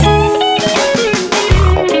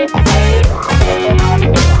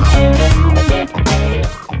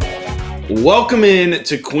Welcome in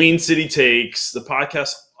to Queen City Takes, the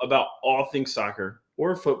podcast about all things soccer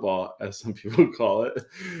or football, as some people call it.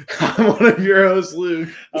 I'm one of your hosts, Luke.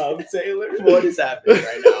 Taylor. What is happening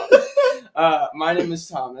right now? My name is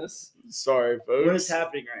Thomas. Sorry, folks. What is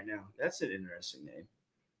happening right now? That's an interesting name.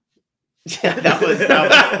 Yeah,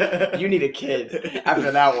 that was you need a kid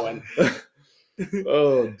after that one.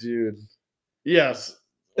 Oh, dude. Yes.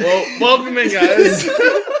 Well, welcome in, guys.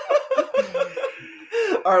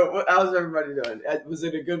 All right, how's everybody doing? Was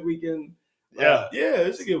it a good weekend? Yeah. Yeah, it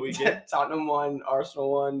was a good weekend. Tottenham won,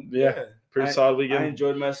 Arsenal won. Yeah. Pretty solid I weekend.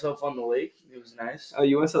 enjoyed myself on the lake. It was nice. Oh,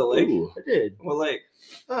 you went to the lake? Ooh. I did. What lake?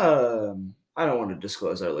 I don't want to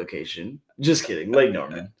disclose our location. Just kidding. Lake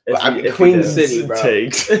Norman. Well, I mean, If Queen you know. City, bro.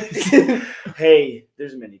 Takes. Hey,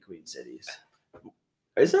 there's many Queen cities.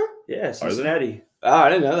 Is there? Yeah, Cincinnati. Oh, I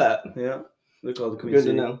didn't know that. Yeah, they're called the Queen Good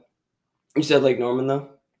City. to know. You said Lake Norman, though?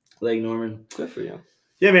 Lake Norman. Good for you.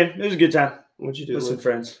 Yeah, man, it was a good time What'd you do? with some Luke?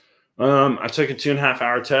 friends. I took a 2.5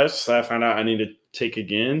 hour test that I found out I need to take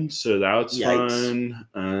again, so that was Yikes.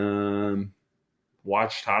 fun.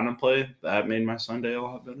 Watched Tottenham play. That made my Sunday a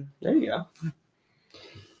lot better. There you go.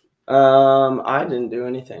 I didn't do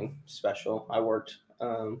anything special. I worked.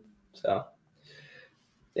 So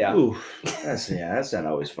yeah, Ooh, that's not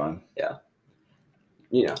always fun.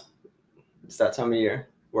 you know, it's that time of year.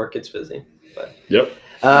 Work gets busy. Yep.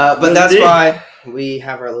 But that's Indeed. why we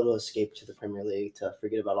have our little escape to the Premier League to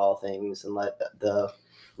forget about all things and let the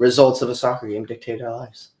results of a soccer game dictate our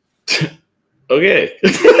lives. Okay.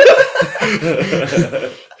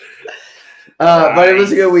 But it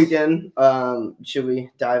was a good weekend. Should we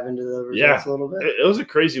dive into the results Yeah. a little bit? It was a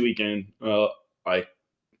crazy weekend. A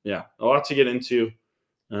lot to get into.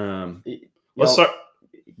 Let's start.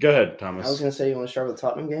 Go ahead, Thomas. I was going to say, you want to start with the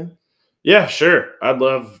Tottenham game? Yeah, sure. I'd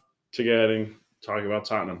love to go ahead and talk about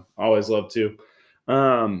Tottenham. Always love to.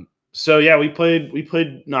 So yeah, we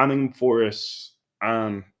played Nottingham Forest.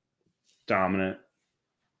 Dominant.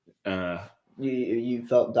 You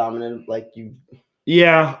felt dominant, like you.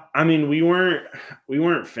 Yeah, I mean we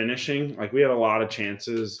weren't finishing. Like we had a lot of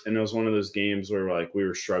chances, and it was one of those games where like we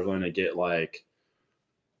were struggling to get like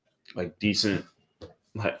decent.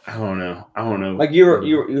 Like I don't know. Like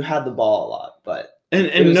you had the ball a lot, but And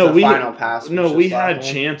it was no, the we final pass. was we just had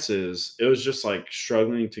lacking. chances. It was just like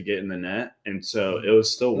struggling to get in the net, and so it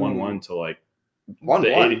was still 1-1 to like 1-1.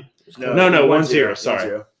 the 80. No, No, 1-0. 1-0.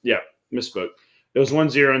 Sorry, misspoke. It was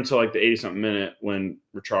 1-0 until like the 80-something minute when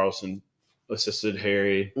Richarlison assisted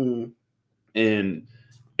Harry, Mm. and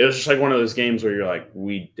it was just like one of those games where you're like,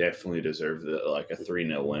 we definitely deserve like a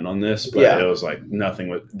 3-0 win on this, but Yeah. it was like nothing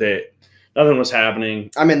was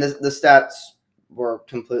happening. I mean, the stats were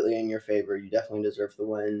completely in your favor. You definitely deserve the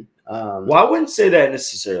win. Well, I wouldn't say that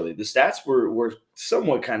necessarily. The stats were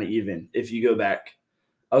somewhat kind of even. If you go back,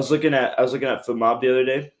 I was looking at FootMob the other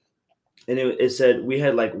day, and it said we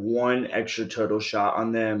had like one extra total shot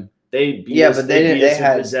on them. They beat us, but they beat didn't. us They in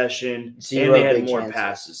had possession, zero and they had big more chances.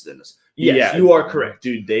 passes than us. Yes, Yeah, you are correct.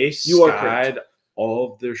 Dude, they You are correct. skied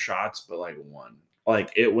all of their shots, but like one.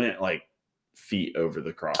 Like it went like feet over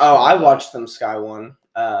the cross. Oh, I watched them sky one.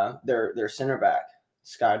 Their center back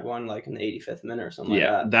skied one like in the 85th minute or something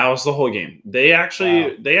Yeah, like that. that was the whole game. They actually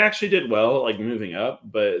Wow. they actually did well, like moving up,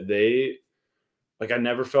 but I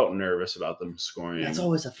never felt nervous about them scoring. That's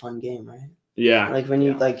always a fun game, right? Yeah. Like when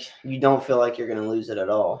you don't feel like you're gonna lose it at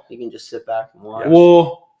all. You can just sit back and watch.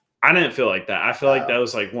 Well, I didn't feel like that. I feel like Oh. that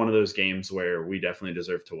was like one of those games where we definitely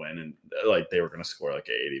deserved to win, and like they were going to score like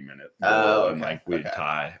an 80-minute goal, and like we'd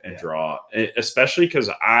tie and draw. Especially because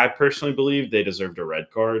I personally believe they deserved a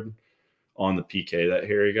red card on the PK that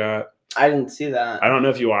Harry got. I didn't see that. I don't know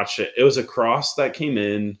if you watched it. It was a cross that came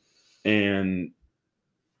in, and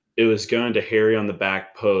it was going to Harry on the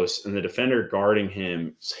back post, and the defender guarding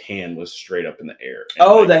him's hand was straight up in the air. And,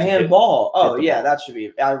 Oh, like, the hit- handball. Oh, the yeah, ball. that should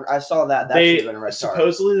be. I saw that. That should They have been a red card.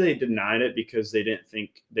 supposedly they denied it because they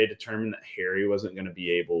determined that Harry wasn't going to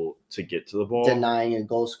be able to get to the ball, Denying a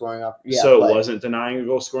goal scoring up. Yeah, so but it wasn't denying a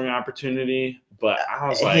goal scoring opportunity. But I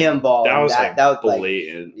was a like, handball. that was like that was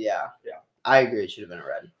blatant. yeah. I agree. It should have been a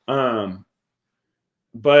red.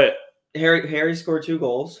 But Harry scored 2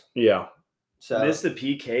 goals. yeah, So Missed the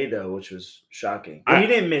PK though, which was shocking. I- He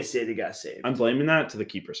didn't miss it; he got saved. I'm blaming that to the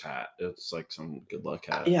keeper's hat. It's like some good luck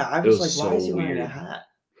hat. yeah, I It was was like, why so is he wearing a weird. hat?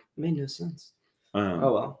 It made no sense. Oh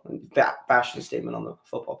Oh well, fashion statement on the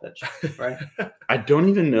football pitch, right? I don't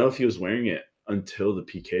even know if he was wearing it until the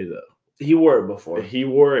PK though. He wore it before. He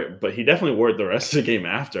wore it, but he definitely wore it the rest of the game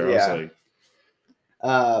after. Yeah. I was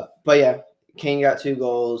like, But yeah, Kane got 2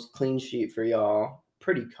 goals, clean sheet for y'all.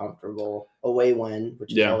 pretty comfortable away win,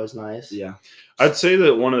 which is always nice. Yeah. I'd say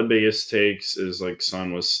that one of the biggest takes is like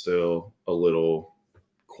Son was still a little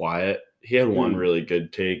quiet. He had one really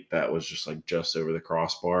good take that was just like just over the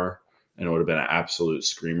crossbar, and it would have been an absolute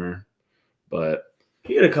screamer. But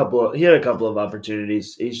he had a couple of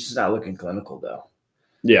opportunities. He's just not looking clinical though.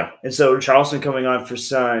 Yeah. And so Charleston coming on for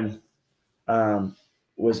Son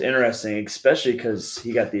was interesting, especially because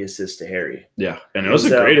he got the assist to Harry. Yeah, and it was a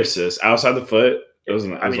great assist outside the foot. It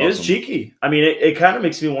was cheeky. I mean, it kind of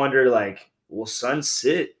makes me wonder, like, will Son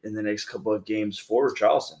sit in the next couple of games for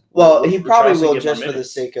Charleston? Well, he probably will just for the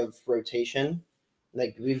sake of rotation.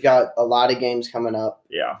 Like, we've got a lot of games coming up.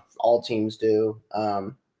 Yeah. All teams do.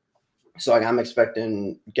 So, like, I'm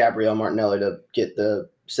expecting Gabriel Martinelli to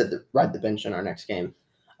ride the bench in our next game.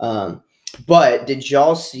 But did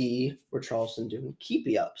y'all see where Charleston doing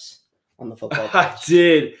keepy-ups on the football pitch? I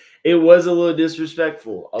did. It was a little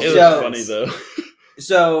disrespectful. It was funny, though.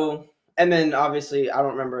 So, and then obviously, I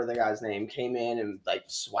don't remember the guy's name, came in and like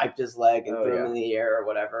swiped his leg and threw him in the air or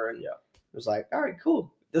whatever. And it was like, all right,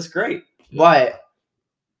 cool. That's great. Yeah. But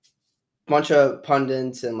a bunch of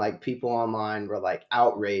pundits and like people online were like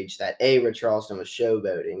outraged that A, Rich Charleston was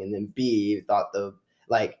showboating, and then B, thought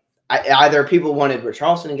either people wanted Rich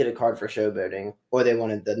Charleston to get a card for showboating, or they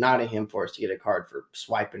wanted the Nottingham Forest to get a card for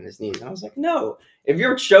swiping his knees. And I was like, no, if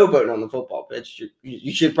you're showboating on the football pitch,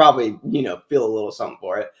 you should probably, feel a little something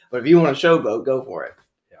for it. But if you want to showboat, go for it.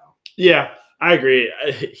 Yeah, I agree.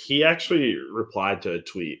 He actually replied to a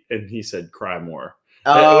tweet, and he said, cry more.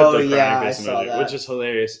 Oh, yeah, I saw that. Which is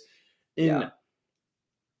hilarious.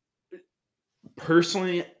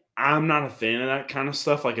 Personally, I'm not a fan of that kind of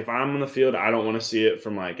stuff. Like, if I'm on the field, I don't want to see it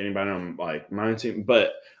from like anybody on like my team.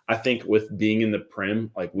 But I think with being in the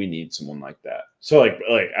Prem, like, we need someone like that. So like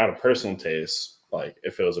out of personal taste, like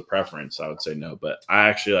if it was a preference, I would say no. But I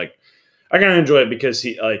actually I kind of enjoy it because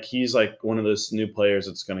he's like one of those new players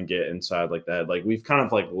that's going to get inside like that. Like, we've kind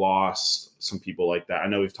of like lost some people like that. I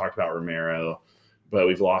know we've talked about Romero, but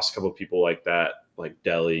we've lost a couple of people like that. Like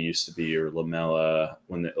Deli used to be, or Lamella,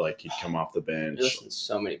 when he'd come off the bench. There's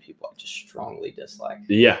so many people I just strongly dislike.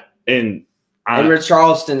 Yeah, and Rich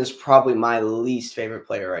Charleston is probably my least favorite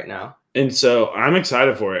player right now. And so I'm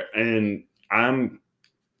excited for it, and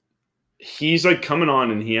he's like coming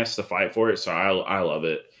on, and he has to fight for it. So I love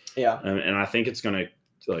it. Yeah, and I think it's gonna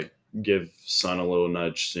like give Son a little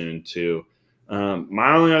nudge soon too.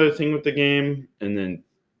 My only other thing with the game, and then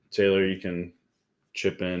Taylor, you can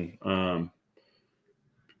chip in.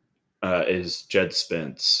 Is Jed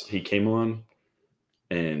Spence. He came on,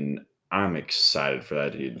 and I'm excited for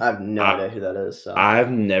that dude. I have no idea who that is. So. I've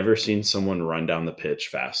never seen someone run down the pitch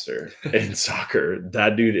faster in soccer.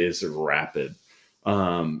 That dude is rapid.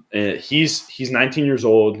 And he's 19 years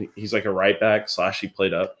old. He's like a right back / he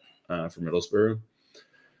played up for Middlesbrough.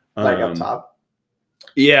 Like up top?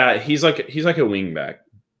 Yeah, he's like a wing back,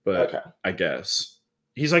 but okay. I guess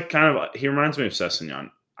he's like he reminds me of Sessegnon.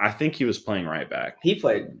 I think he was playing right back. He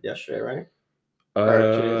played yesterday,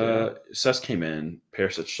 right? Sess came in.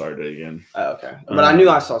 Perisic started again. Oh, okay. But I knew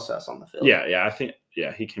I saw Sess on the field. Yeah. I think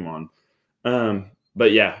he came on.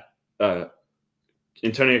 But yeah,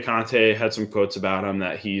 Antonio Conte had some quotes about him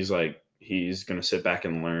that he's going to sit back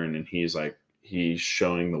and learn, and he's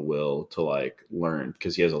showing the will to like learn,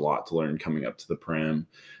 because he has a lot to learn coming up to the Prem,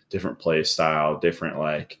 different play style,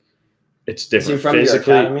 different it's different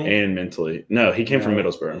physically and mentally. No, he came from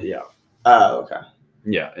Middlesbrough. Yeah. Oh, okay.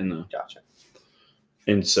 Yeah, gotcha.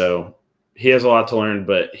 And so he has a lot to learn,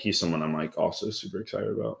 but he's someone I'm like also super excited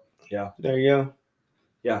about. Yeah. There you go.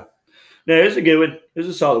 Yeah. No, it was a good win. It was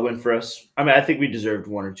a solid win for us. I mean, I think we deserved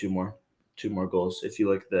one or two more goals if you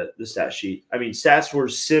look at the stat sheet. I mean, stats were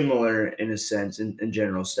similar in a sense in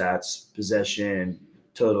general stats, possession,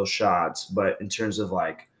 total shots, but in terms of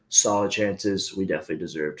like solid chances, we definitely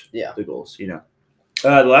deserved the goals, The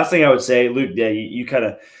last thing I would say, Luke, you kind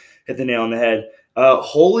of hit the nail on the head.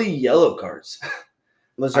 Holy yellow cards.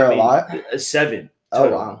 Was there a lot? 7.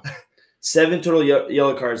 Total. Oh, wow. 7 total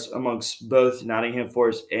yellow cards amongst both Nottingham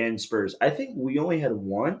Forest and Spurs. I think we only had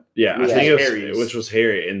 1. Yeah, I think which was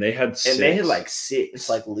Harry, and they had 6. And they had like 6. It's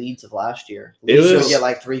like Leeds of last year. Leeds would get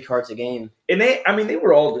like 3 cards a game. And they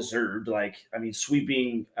were all deserved.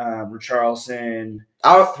 Sweeping Richarlison,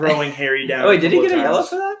 throwing Harry down. Oh, wait, did he get a yellow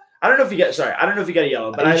for that? I don't know if he got a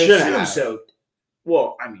yellow, but I assume so.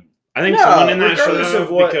 Well, I think someone in that should have,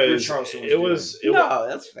 because no,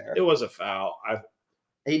 that's fair. It was a foul.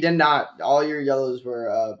 He did not. All your yellows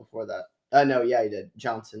were before that. No, yeah, he did.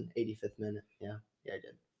 Johnson, 85th minute. Yeah, he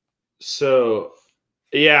did. So,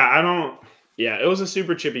 yeah, Yeah, it was a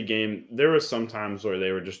super chippy game. There was some times where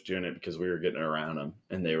they were just doing it because we were getting around them,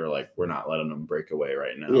 and they were like, "We're not letting them break away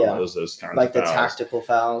right now." Yeah, it was those kinds like of the fouls. tactical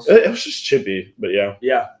fouls. It was just chippy, but yeah.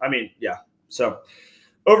 Yeah, I mean, yeah. So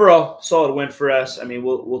overall, solid win for us. I mean,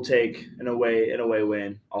 we'll take an away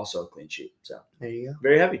win, also a clean sheet. So there you go.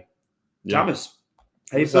 Very happy. Yeah. Thomas,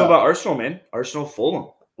 how do you feel about Arsenal, man? Arsenal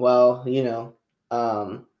Fulham. Well, we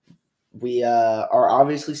are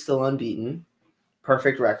obviously still unbeaten.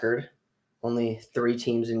 Perfect record. Only 3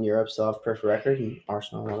 teams in Europe still have perfect record, and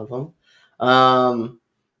Arsenal one of them.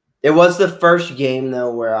 It was the first game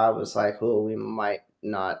though where I was like, "Oh, we might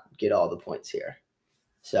not get all the points here."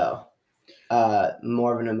 So,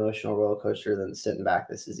 more of an emotional roller coaster than sitting back.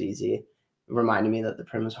 This is easy. It reminded me that the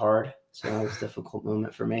Prem was hard, so that was a difficult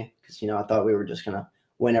moment for me because I thought we were just gonna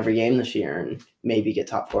win every game this year and maybe get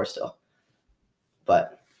top 4 still.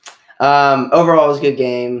 But overall, it was a good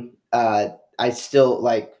game. I still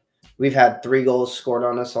we've had 3 goals scored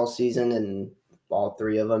on us all season, and all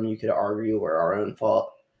 3 of them you could argue were our own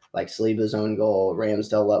fault. Like Saliba's own goal,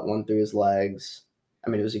 Ramsdale let one through his legs. I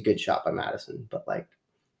mean, it was a good shot by Madison, but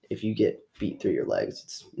if you get beat through your legs,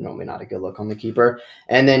 it's normally not a good look on the keeper.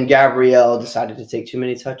 And then Gabriel decided to take too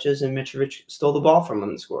many touches, and Mitrovic stole the ball from him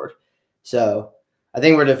and scored. So I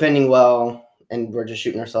think we're defending well, and we're just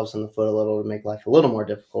shooting ourselves in the foot a little to make life a little more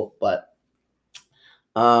difficult. But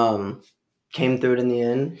came through it in the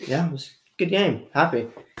end. Yeah, it was a good game. Happy.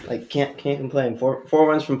 Can't complain. 4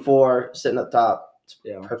 wins from 4, sitting up top.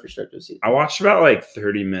 Yeah, perfect start to the season. I watched about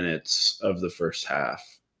 30 minutes of the first half,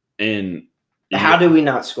 and how did we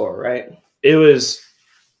not score? Right? It was,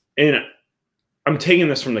 and I'm taking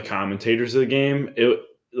this from the commentators of the game.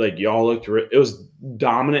 Y'all looked, it was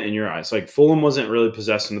dominant in your eyes. Fulham wasn't really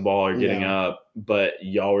possessing the ball or getting up, but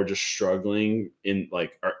y'all were just struggling in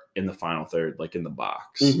the final third, in the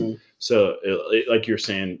box. Mm-hmm. So, like you're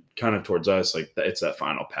saying, kind of towards us, it's that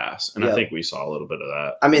final pass, and I think we saw a little bit of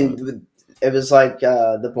that. I mean, it was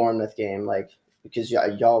the Bournemouth game, because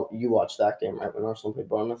you watched that game, right, when Arsenal played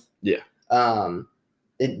Bournemouth? Yeah.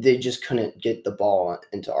 They just couldn't get the ball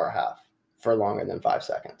into our half for longer than 5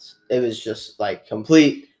 seconds. It was just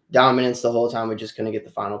complete dominance the whole time. We just couldn't get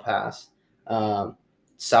the final pass.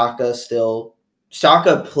 Saka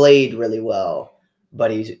played really well, but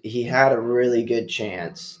he had a really good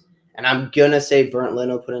chance. And I'm going to say Bernd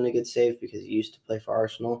Leno put in a good save because he used to play for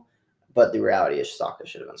Arsenal. But the reality is Saka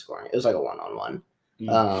should have been scoring. It was a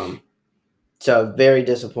 1-on-1. So very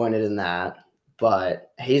disappointed in that.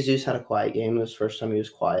 But Jesus had a quiet game. It was the first time he was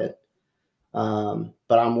quiet.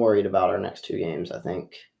 But I'm worried about our next 2 games. I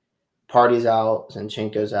think Party's out,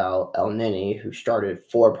 Zinchenko's out. El Nini, who started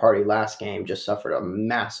for Party last game, just suffered a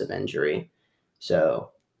massive injury.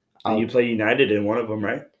 So you play United in one of them,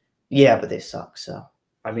 right? Yeah, but they suck. So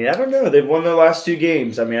I mean, I don't know. They've won their last 2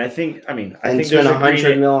 games. I think there's $100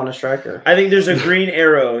 million on a striker. I think there's a green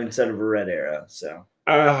arrow instead of a red arrow. So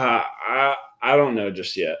I don't know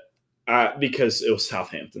just yet. Because it was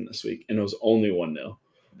Southampton this week, and it was only 1-0.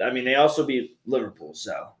 I mean, they also beat Liverpool,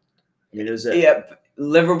 so it was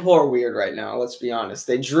Liverpool are weird right now. Let's be honest.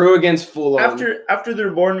 They drew against Fulham after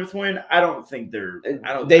their Bournemouth win. I don't think they're.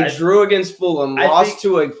 They drew against Fulham, lost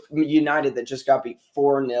to a United that just got beat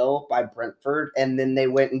 4-0 by Brentford, and then they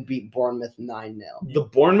went and beat Bournemouth 9-0. The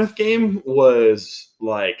Bournemouth game was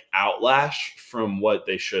outlash from what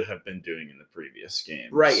they should have been doing in the previous game.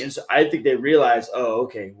 Right, and so I think they realized,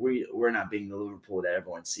 okay, we're not being the Liverpool that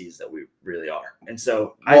everyone sees that we really are, and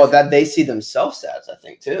so that they see themselves as, I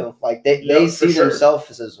think too. They see themselves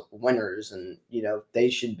as winners, and they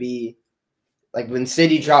should be when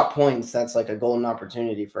City drop points. That's a golden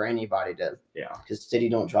opportunity for anybody to. Yeah, because City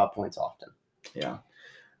don't drop points often. Yeah,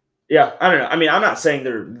 I don't know. I mean, I'm not saying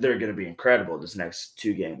they're going to be incredible this next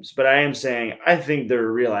 2 games, but I am saying I think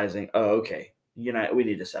they're realizing, okay, we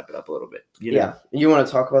need to step it up a little bit. Yeah, you want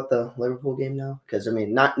to talk about the Liverpool game now? Because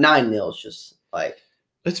not 9-0 is just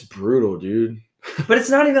it's brutal, dude. But it's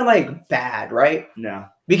not even bad, right? No,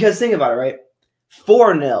 because think about it, right?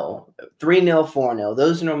 4-0, 3-0, 4-0.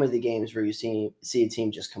 Those are normally the games where you see a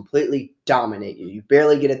team just completely dominate you. You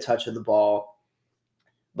barely get a touch of the ball.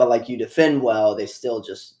 But you defend well, they still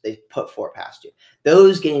they put 4 past you.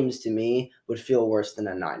 Those games to me would feel worse than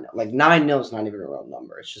a 9-0. 9-0 is not even a real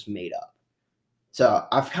number; it's just made up. So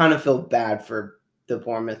I kind of feel bad for the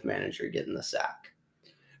Bournemouth manager getting the sack.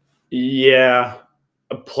 Yeah.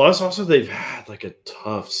 Plus, also they've had a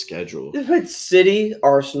tough schedule. They've had City,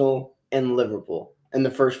 Arsenal, and Liverpool in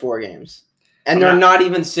the first 4 games, and they're not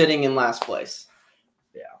even sitting in last place.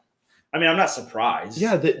 Yeah, I mean, I'm not surprised.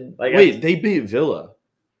 Yeah, they beat Villa.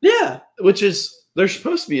 Yeah. Which is, they're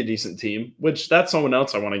supposed to be a decent team, which that's someone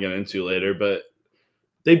else I want to get into later. But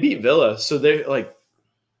They beat Villa, so they're like,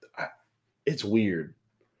 it's weird.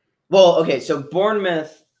 Well, okay, so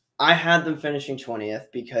Bournemouth, I had them finishing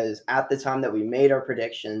 20th because at the time that we made our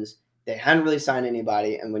predictions, they hadn't really signed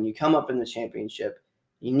anybody. And when you come up in the championship,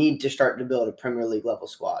 you need to start to build a Premier League level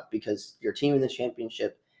squad because your team in the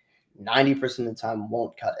championship 90% of the time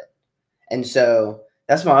won't cut it. And so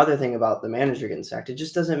that's my other thing about the manager getting sacked. It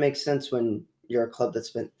just doesn't make sense when you're a club that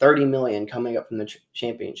spent $30 million coming up from the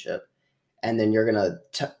championship, and then you're going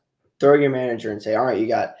to throw your manager and say, all right, you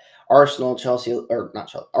got Arsenal, Chelsea, or not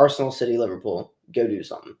Chelsea, Arsenal, City, Liverpool, go do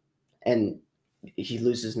something. And he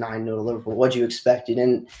loses 9-0 to Liverpool. What'd you expect? You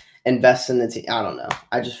didn't invest in the team. I don't know.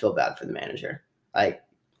 I just feel bad for the manager. Like,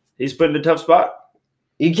 he's put in a tough spot.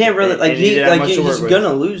 You can't really he's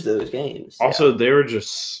gonna lose those games. Also, they were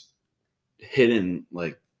just hitting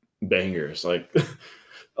like bangers, like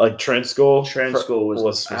Trent's goal. Trent's goal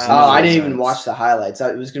was I didn't even watch the highlights.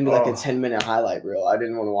 It was gonna be like a 10-minute highlight reel. I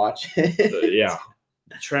didn't want to watch it. Yeah.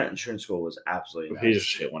 Trent's goal was absolutely nice. He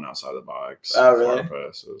just hit one outside the box. Oh, really?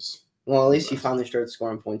 Passes. Well, at least he finally started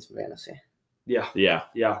scoring points in fantasy. Yeah.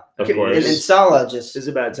 Of course. And Salah just is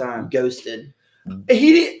a bad time. Ghosted.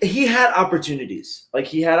 He had opportunities. Like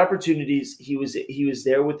he had opportunities. He was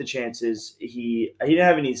there with the chances. He didn't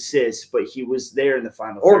have any assists, but he was there in the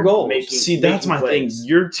final or goals. That's my thing.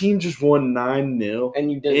 Your team just won 9-0,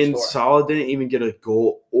 and you didn't score. Salah didn't even get a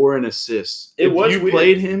goal or an assist. If you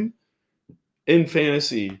played him in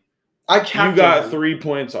fantasy, you got 3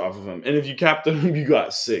 points off of him, and if you captained him, you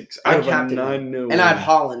got 6. I captained 9-0, and I had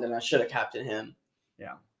Haaland, and I should have captained him.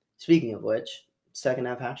 Yeah. Speaking of which, second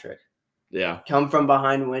half hat trick. Yeah. Come from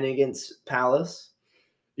behind win against Palace.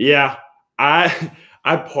 Yeah. I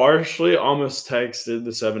partially almost texted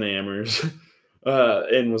the 7 a.m.ers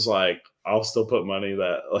and was like, I'll still put money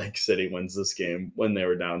that like City wins this game when they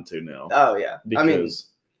were down 2-0. Oh yeah.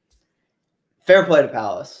 Because fair play to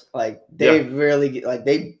Palace. Like they really like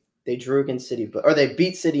they drew against City, or they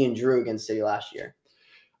beat City and drew against City last year.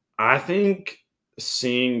 I think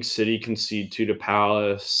seeing City concede 2 to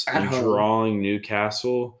Palace and drawing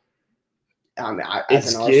Newcastle,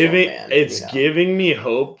 it's giving me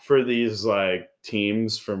hope for these like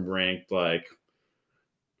teams from ranked like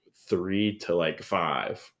 3 to like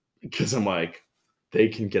 5, because I'm like, they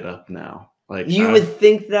can get up now. Like you would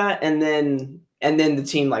think that, and then the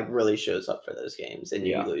team like really shows up for those games, and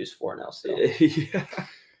you lose 4-0 still. Yeah.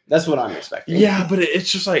 That's what I'm expecting. Yeah, but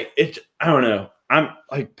it's just like it. I don't know. I'm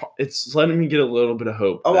like, it's letting me get a little bit of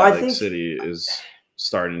hope. Oh, that, I think City is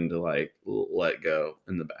starting to like let go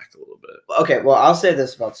in the back a little bit. Okay, well, I'll say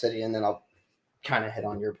this about City, and then I'll kind of hit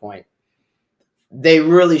on your point. They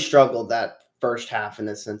really struggled that first half in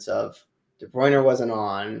the sense of De Bruyne wasn't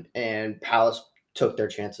on, and Palace took their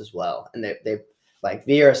chance as well, and they like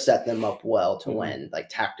Vieira set them up well to win. Like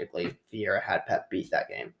tactically, Vieira had Pep beat that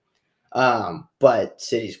game. But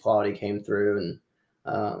City's quality came through,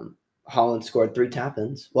 and Haaland scored 3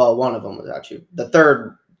 tap-ins. Well, one of them was actually the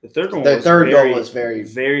third. The third goal was very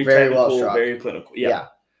well struck. Very clinical. Yeah.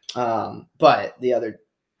 But the other,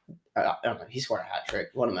 I don't know. He scored a hat trick.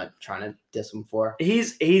 What am I trying to diss him for?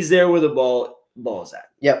 He's there where the ball is at.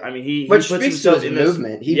 Yep. I mean, he puts speaks to his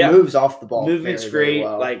movement. He moves off the ball. Movement's very, great. very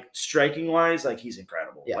well. Like striking wise, like he's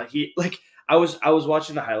incredible. Yeah. Like I was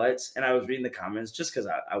watching the highlights and I was reading the comments just because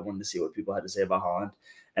I wanted to see what people had to say about Haaland.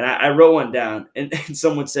 And I wrote one down, and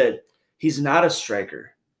someone said, he's not a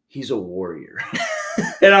striker. He's a warrior.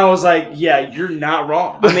 And I was like, yeah, you're not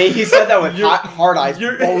wrong. I mean, he said that with hard eyes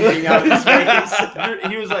bulging out of his face.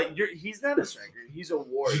 He was like, he's not a striker. He's a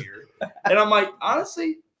warrior. And I'm like,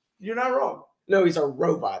 honestly, you're not wrong. No, he's a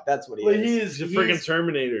robot. That's what he is. He's a freaking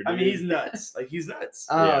Terminator, dude. I mean, he's nuts. Like, he's nuts.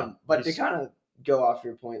 But to kind of go off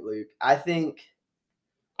your point, Luke, I think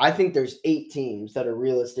there's 8 teams that are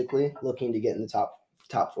realistically looking to get in the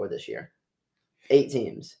top 4 this year. 8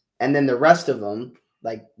 teams. And then the rest of them,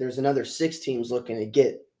 like there's another 6 teams looking to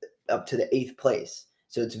get up to the 8th place.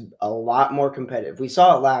 So it's a lot more competitive. We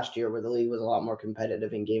saw it last year where the league was a lot more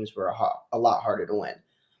competitive and games were a lot harder to win.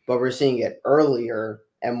 But we're seeing it earlier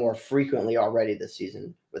and more frequently already this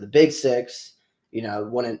season, where the Big 6,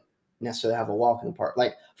 wouldn't necessarily have a walk in the park.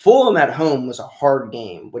 Like Fulham at home was a hard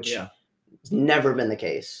game, which has never been the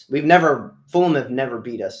case. Fulham have never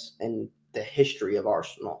beat us in the history of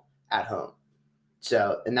Arsenal at home.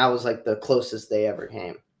 So, and that was like the closest they ever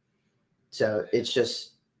came. So it's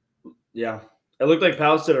just, it looked like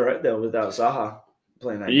Palace did it right though without Zaha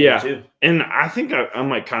playing that game too. And I think I'm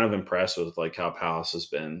like kind of impressed with like how Palace has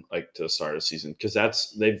been like to start a season,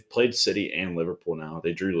 because they've played City and Liverpool now.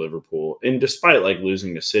 They drew Liverpool, and despite like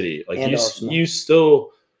losing to City, like you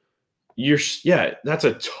that's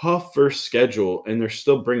a tough first schedule, and they're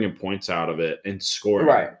still bringing points out of it and scoring.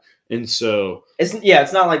 Right. And so it's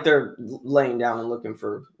not like they're laying down and looking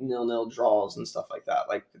for 0-0 draws and stuff like that.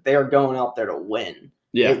 Like they are going out there to win.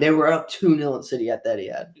 Yeah. They were up 2-0 at City at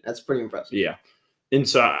Etihad. That's pretty impressive. Yeah. And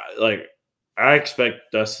so I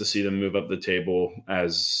expect us to see them move up the table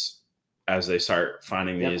as they start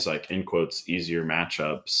finding these like in quotes easier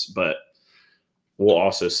matchups, but we'll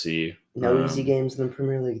also see no easy games in the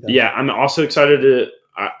Premier League though. Yeah, I'm also excited to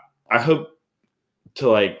I hope to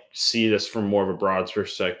like see this from more of a broad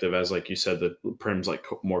perspective, as like you said, the Prem's like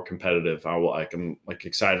more competitive. I'm like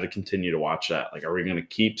excited to continue to watch that. Like, are we going to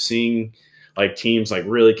keep seeing like teams like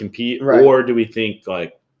really compete, or do we think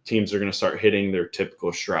like teams are going to start hitting their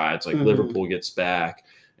typical strides? Like Liverpool gets back,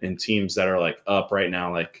 and teams that are like up right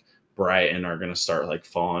now, like Brighton, are going to start like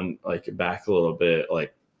falling like back a little bit.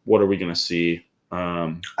 Like, what are we going to see?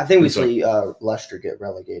 I think we see Leicester get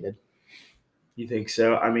relegated. You think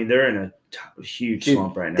so? I mean, they're in a huge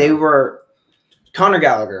slump right now. Conor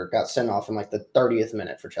Gallagher got sent off in like the 30th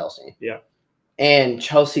minute for Chelsea. Yeah. And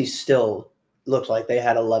Chelsea still looked like they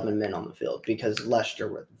had 11 men on the field because Leicester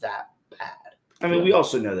were that bad. I mean, we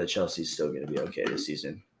also know that Chelsea's still going to be okay this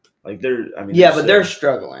season. Like they're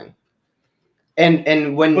struggling.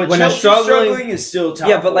 And when struggling is still top.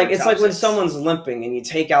 Yeah, but like it's like when someone's limping and you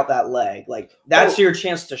take out that leg, like that's your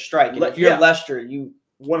chance to strike. And if you're Leicester, you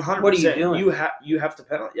 100%. What are you doing? You have to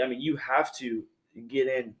penalty. I mean, you have to get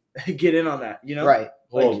in on that. You know, right?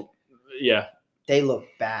 Like, they look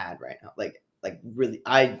bad right now. Like really,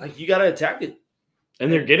 you got to attack it.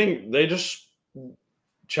 And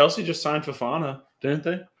Chelsea just signed Fofana, didn't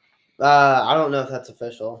they? I don't know if that's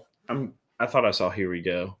official. I thought I saw Here We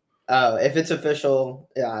Go. Oh, if it's official,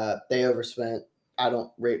 they overspent. I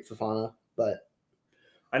don't rate Fofana, but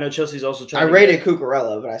I know Chelsea's also trying. I rated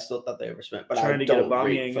Cucurella, but I still thought they overspent. But trying I to don't get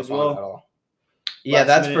rate Aubameyang as Fofana well. At all. Yeah,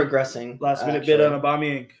 that's progressing. Last minute bid on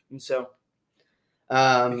Aubameyang, and so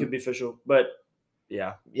it could be official. But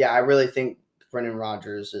yeah, I really think Brendan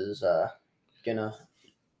Rodgers is gonna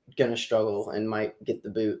struggle and might get the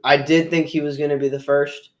boot. I did think he was gonna be the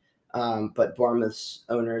first, but Bournemouth's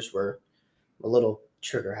owners were a little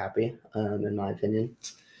trigger happy, in my opinion.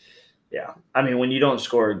 Yeah. I mean, when you don't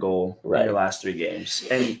score a goal in your last 3 games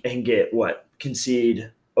and get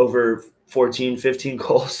concede over 14, 15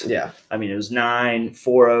 goals. Yeah. I mean, it was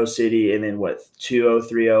 9-4-0 City and then 2-0,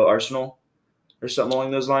 3-0 Arsenal or something along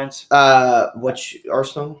those lines. Which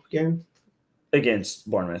Arsenal game? Against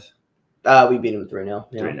Bournemouth. We beat them 3-0.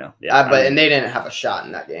 Yeah. 3-0. Yeah. And they didn't have a shot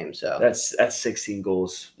in that game, so that's 16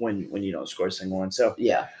 goals when you don't score a single one. So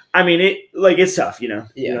yeah. I mean, it's tough, you know.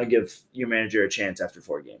 Yeah. You know, give your manager a chance after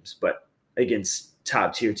 4 games, but against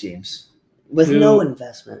top tier teams with no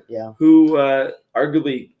investment, who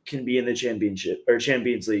arguably can be in the championship or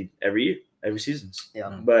Champions League every season.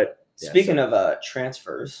 Yeah. But speaking of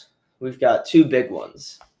transfers, we've got 2 big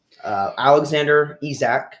ones. Alexander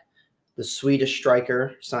Isak, the Swedish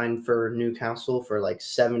striker, signed for Newcastle for like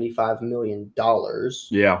 $75 million.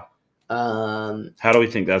 Yeah. How do we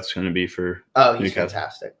think that's going to be for Newcastle? He's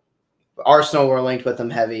fantastic. Arsenal were linked with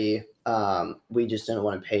him heavy. We just didn't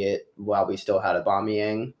want to pay it while we still had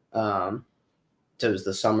Aubameyang. So it was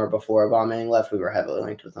the summer before Aubameyang left. We were heavily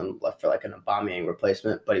linked with him, left for like an Aubameyang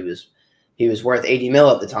replacement, but he was worth 80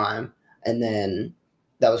 mil at the time, and then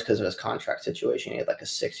that was because of his contract situation. He had like a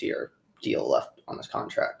 6-year deal left on his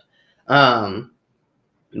contract.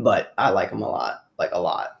 But I like him a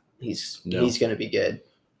lot. He's going to be good.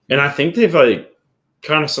 And I think they've like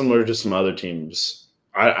kind of similar to some other teams.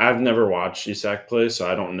 I've never watched Isak play,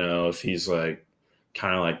 so I don't know if he's like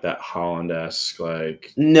kind of like that Holland-esque,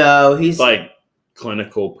 like no, he's like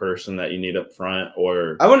clinical person that you need up front.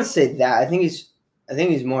 Or I want to say that I think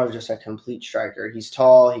he's more of just a complete striker. He's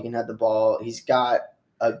tall, he can head the ball, he's got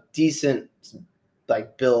a decent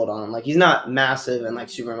like build on him. Like he's not massive and like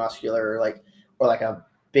super muscular or like a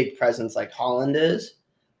big presence like Holland is.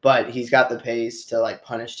 But he's got the pace to like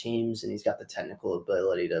punish teams, and he's got the technical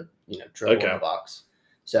ability to dribble in the box.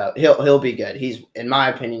 So he'll be good. He's, in my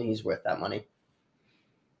opinion, he's worth that money.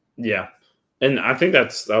 Yeah, and I think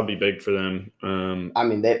that'll be big for them. I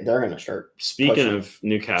mean, they're going to start. Speaking of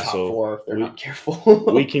Newcastle, top 4 if they're not careful.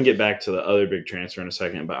 We can get back to the other big transfer in a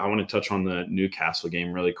second, but I want to touch on the Newcastle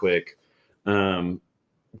game really quick,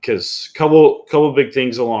 because couple big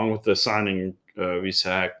things along with the signing of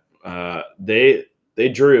Isak. They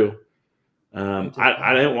drew.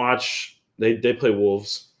 I didn't watch. They play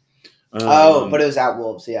Wolves. But it was at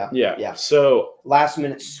Wolves. Yeah. Yeah. So last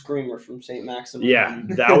minute screamer from St. Maximin. Yeah,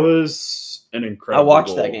 that was an incredible. I watched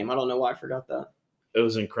goal. that game. I don't know why I forgot that. It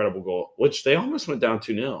was an incredible goal, which they almost went down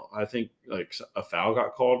 2-0. I think like a foul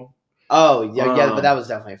got called. Oh, yeah, but that was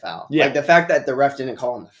definitely a foul. Yeah. Like the fact that the ref didn't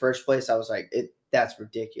call in the first place, I was like, that's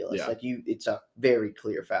ridiculous. Yeah. Like it's a very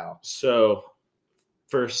clear foul. So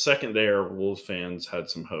for a second there, Wolves fans had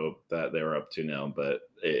some hope that they were up 2-0, but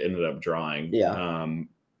it ended up drawing. Yeah.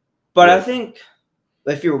 But I think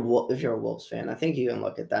if you're a Wolves fan, I think you can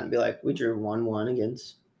look at that and be like, we drew 1-1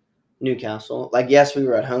 against Newcastle. Like, yes, we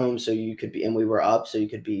were at home, so you could be, and we were up, so you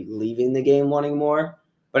could be leaving the game wanting more.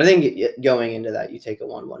 But I think going into that, you take a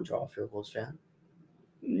 1-1 draw if you're a Wolves fan.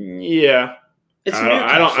 Yeah. It's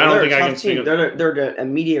I don't think I can speak. They're the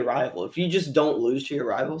immediate rival. If you just don't lose to your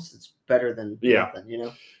rivals, it's better than nothing, you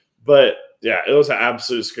know? But, yeah, it was an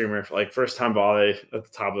absolute screamer. Like, first-time volley at the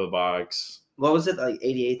top of the box. What was it, like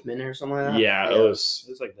 88th minute or something like that? Yeah, it was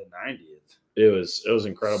like the 90th. It was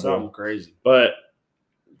incredible. Something crazy. But,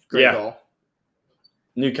 great goal.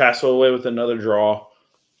 Newcastle away with another draw.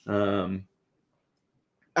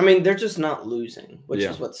 I mean, they're just not losing, which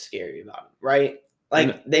is what's scary about them, right?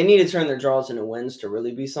 Like, they need to turn their draws into wins to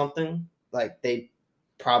really be something. Like, they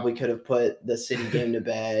probably could have put the City game to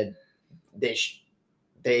bed.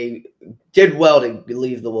 They did well to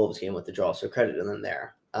leave the Wolves game with the draw, so credit to them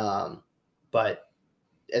there. But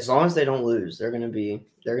as long as they don't lose, they're gonna be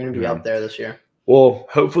up there this year. Well,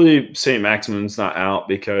 hopefully St. Maximin's not out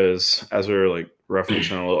because, as we were like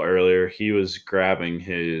referencing a little earlier, he was grabbing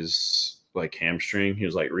his like hamstring. He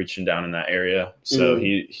was like reaching down in that area, so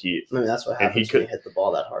he. I mean, that's what happens when you hit the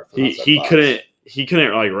ball that hard. He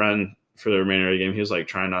couldn't like run for the remainder of the game. He was like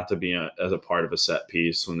trying not to be as a part of a set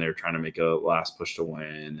piece when they were trying to make a last push to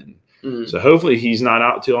win, and so hopefully he's not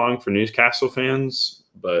out too long for Newcastle fans.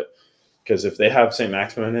 But because if they have St.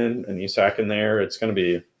 Maximin in and Isak in there, it's going to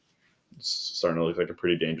be starting to look like a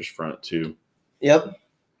pretty dangerous front too. Yep.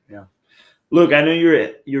 Yeah. Look, I know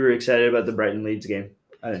you were excited about the Brighton Leeds game.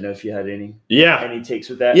 I don't know if you had any takes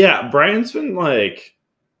with that. Yeah, Brighton's been like,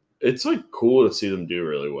 it's like cool to see them do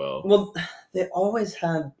really well. Well, they always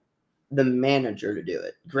had the manager to do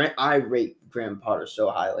it. I rate Graham Potter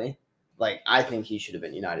so highly. Like, I think he should have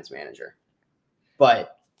been United's manager.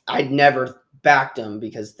 But I'd never backed him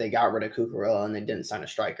because they got rid of Cucurella and they didn't sign a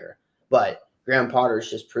striker. But Graham Potter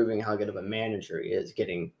is just proving how good of a manager he is,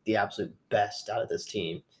 getting the absolute best out of this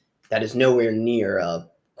team. That is nowhere near a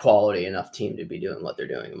quality enough team to be doing what they're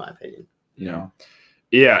doing, in my opinion.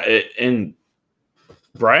 And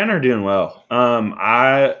Brighton are doing well.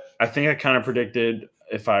 I think I kind of predicted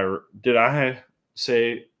I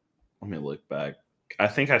say, let me look back. I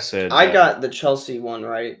think I said I got the Chelsea one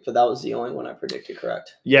right, but that was the only one I predicted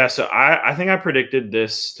correct. Yeah, so I think I predicted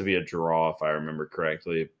this to be a draw if I remember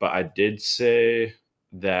correctly, but I did say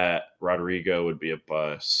that Rodrigo would be a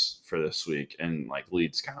bust for this week, and like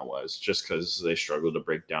Leeds kind of was, just because they struggled to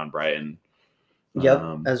break down Brighton.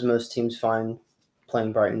 Yep, as most teams find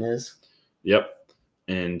playing Brighton is. Yep,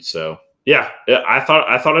 and so I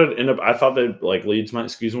thought it'd end up. I thought that like Leeds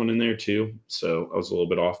might squeeze one in there too, so I was a little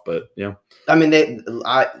bit off, but yeah. I mean,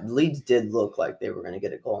 Leeds did look like they were going to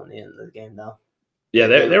get a goal in the end of the game, though. Yeah,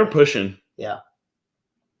 they were pushing. Yeah.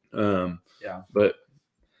 But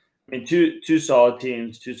I mean, two solid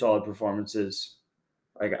teams, two solid performances.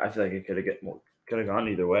 Like, I feel like it could have gone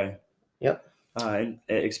either way. Yep. And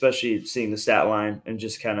especially seeing the stat line and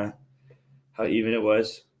just kind of how even it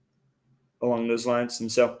was along those lines.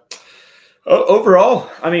 And so overall,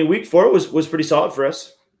 I mean, week 4 was pretty solid for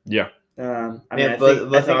us. Yeah. Both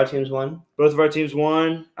of our teams won. Both of our teams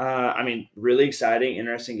won. I mean, really exciting,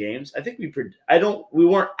 interesting games. I think we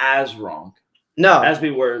weren't as wrong. No, as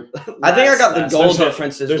we were. I think I got the goal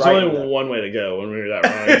differences. There's right only one way to go when we were that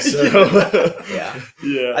wrong. So. yeah.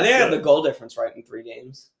 I think I got the goal difference right in 3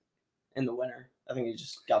 games. In the winner, I think you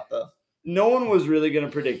just got the. No one was really going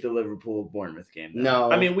to predict the Liverpool-Bournemouth game, though.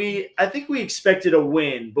 No. I mean, I think we expected a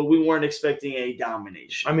win, but we weren't expecting a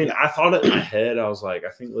domination. I mean, I thought it in my head. I was like, I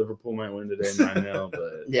think Liverpool might win today 9-0,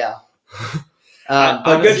 but yeah.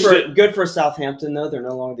 But good for Southampton, though. They're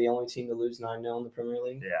no longer the only team to lose 9-0 in the Premier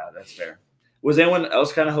League. Yeah, that's fair. Was anyone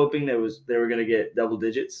else kind of hoping they were going to get double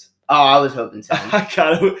digits? Oh, I was hoping so.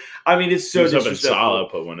 I mean, it's so disrespectful. Salah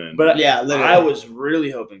put one in. But yeah, literally. I was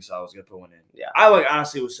really hoping Salah was going to put one in. Yeah. I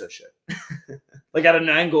honestly was so shook. Like, out of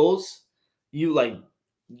 9 goals, you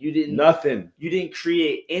didn't nothing. You didn't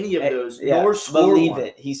create any of those. Yeah, nor score believe one.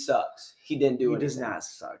 it. He sucks. He didn't do it. He does not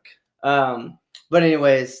suck. But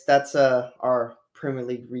anyways, that's our Premier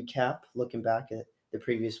League recap. Looking back at the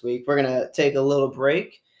previous week, we're gonna take a little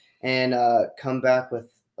break and come back with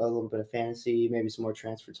a little bit of fantasy, maybe some more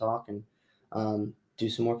transfer talk, and do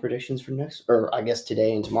some more predictions for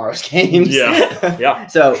today and tomorrow's games. Yeah. Yeah.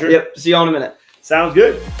 So, sure. Yep. See you all in a minute. Sounds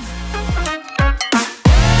good.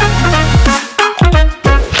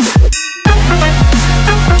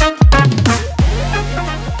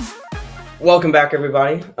 Welcome back,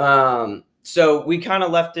 everybody. So we kind of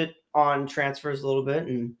left it on transfers a little bit,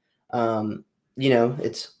 and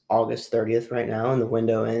it's August 30th right now, and the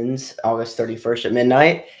window ends August 31st at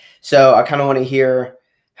midnight. So I kind of want to hear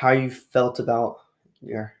how you felt about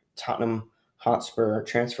your Tottenham Hotspur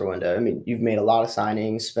transfer window. I mean, you've made a lot of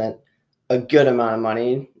signings, spent a good amount of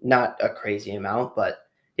money, not a crazy amount, but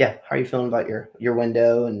yeah, how are you feeling about your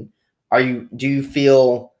window, and do you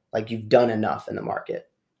feel like you've done enough in the market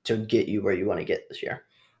to get you where you want to get this year?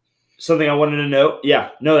 Something I wanted to note.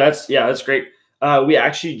 That's great. We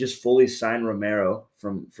actually just fully signed Romero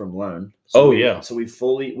from loan. So we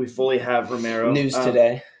fully have Romero. News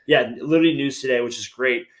today. Yeah, literally news today, which is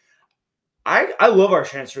great. I love our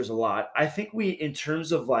transfers a lot. I think we, in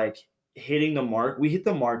terms of like hitting the mark, we hit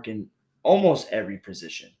the mark in almost every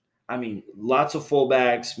position. I mean, lots of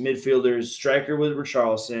fullbacks, midfielders, striker with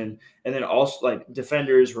Richarlison, and then also like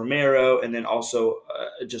defenders, Romero, and then also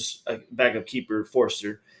just a backup keeper,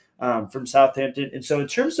 Forster, from Southampton. And so in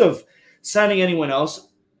terms of signing anyone else,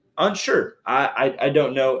 unsure. I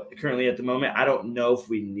don't know currently at the moment. I don't know if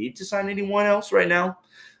we need to sign anyone else right now.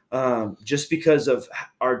 Just because of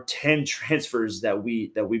our 10 transfers that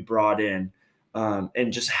we brought in,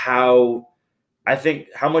 and just how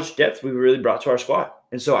much depth we really brought to our squad.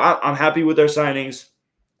 And so I'm happy with our signings,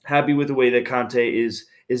 happy with the way that Conte is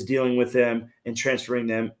dealing with them and transferring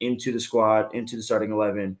them into the squad, into the starting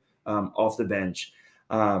 11, off the bench.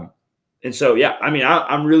 And so, yeah, I mean,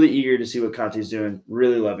 I'm really eager to see what Conte's doing,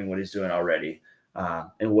 really loving what he's doing already,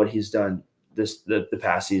 and what he's done the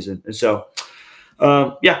past season. And so,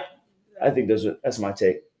 I think that's my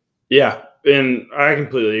take. Yeah, and I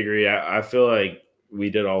completely agree. I feel like we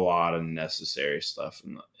did a lot of necessary stuff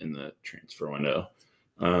in the transfer window.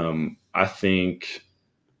 I think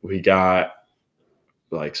we got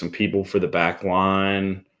like some people for the back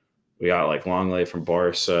line. We got like Longley from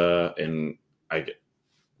Barca, and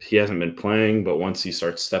he hasn't been playing, but once he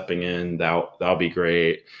starts stepping in, that'll be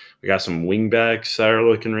great. We got some wing backs that are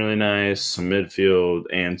looking really nice, some midfield,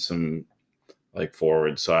 and some like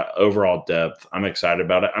forward. So overall depth, I'm excited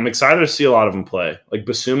about it. I'm excited to see a lot of them play. Like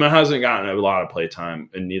Basuma hasn't gotten a lot of play time,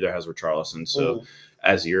 and neither has Richarlison. So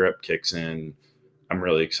as Europe kicks in, I'm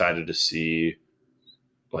really excited to see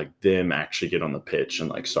like them actually get on the pitch and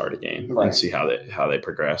like start a game and see how they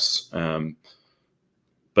progress.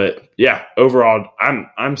 But yeah, overall,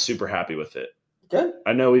 I'm super happy with it. Good.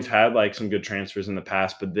 I know we've had like some good transfers in the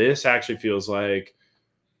past, but this actually feels like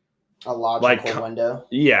a logical window.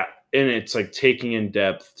 Yeah. And it's like taking in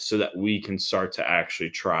depth so that we can start to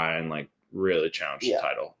actually try and like really challenge the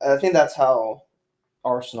title. I think that's how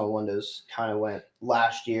Arsenal windows kind of went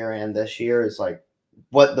last year and this year, is like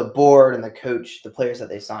what the board and the coach, the players that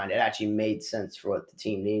they signed, it actually made sense for what the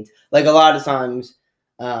team needs. Like a lot of times,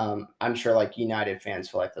 I'm sure like United fans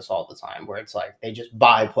feel like this all the time, where it's like they just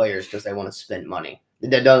buy players because they want to spend money.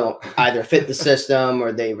 They don't either fit the system,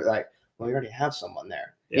 or they were like, well, we already have someone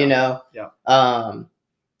there, you know? Yeah.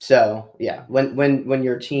 So yeah, when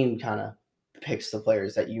your team kind of picks the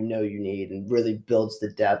players that you know you need and really builds the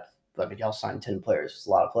depth, I mean, y'all signed 10 players. It's a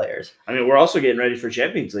lot of players. I mean, we're also getting ready for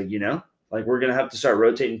Champions League, you know? Like, we're going to have to start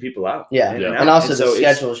rotating people out. Yeah. And also the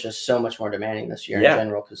schedule is just so much more demanding this year in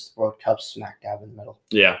general, because World Cup's smack dab in the middle.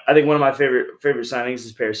 Yeah. I think one of my favorite signings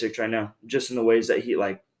is Perisic right now, just in the ways that he,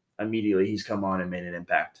 like, immediately he's come on and made an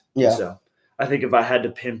impact. Yeah. So I think if I had to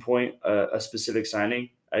pinpoint a specific signing,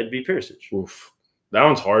 I'd be Perisic. Oof. That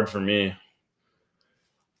one's hard for me.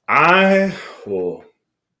 I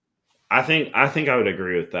think I would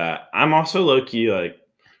agree with that. I'm also low-key like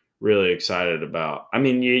really excited about. I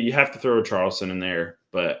mean, you have to throw Richarlison in there,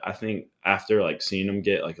 but I think after like seeing him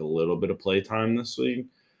get like a little bit of play time this week,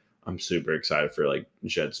 I'm super excited for like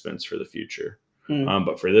Jed Spence for the future.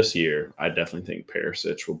 But for this year, I definitely think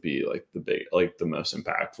Perisic will be like the most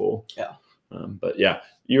impactful. Yeah. But yeah,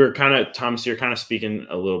 you're kind of speaking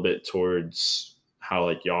a little bit towards how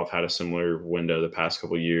like y'all have had a similar window the past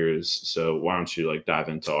couple of years. So why don't you like dive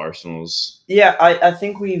into Arsenal's? Yeah, I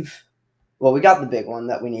think we got the big one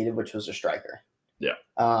that we needed, which was a striker. Yeah.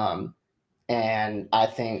 And I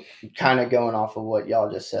think kind of going off of what y'all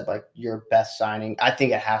just said, like your best signing, I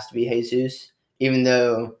think it has to be Jesus, even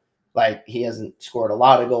though like he hasn't scored a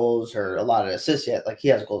lot of goals or a lot of assists yet. Like he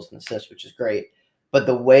has goals and assists, which is great. But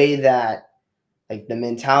the way that like the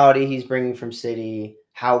mentality he's bringing from City,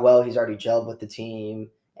 how well he's already gelled with the team,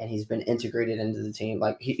 and he's been integrated into the team.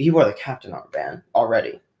 Like he wore the captain armband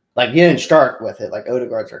already. Like he didn't start with it. Like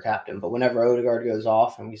Odegaard's our captain, but whenever Odegaard goes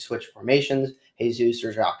off and we switch formations, Jesus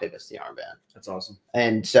or Jacques gets the armband. That's awesome.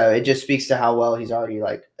 And so it just speaks to how well he's already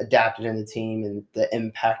like adapted in the team and the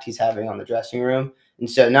impact he's having on the dressing room. And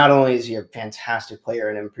so not only is he a fantastic player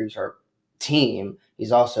and improves our team,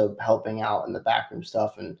 he's also helping out in the backroom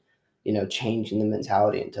stuff and, changing the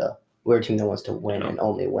mentality into we're a team that wants to win and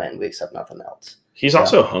only win. We accept nothing else. He's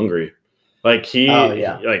also hungry. Like he won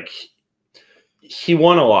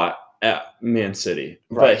a lot at Man City,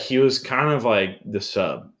 but he was kind of like the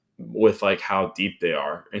sub with like how deep they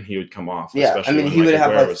are, and he would come off. Yeah, I mean, he would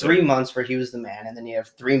have like 3 months where he was the man, and then you have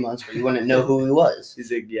 3 months where you wouldn't know who he was.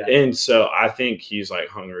 He's like, yeah. And so I think he's like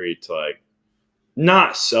hungry to like,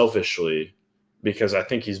 not selfishly, because I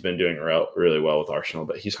think he's been doing really well with Arsenal,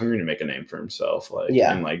 but he's hungry to make a name for himself,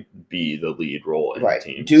 and like be the lead role in the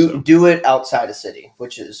team. Do it outside of City,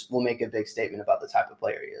 which will make a big statement about the type of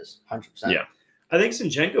player he is. 100%. Yeah. I think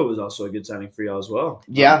Zinchenko was also a good signing for y'all as well.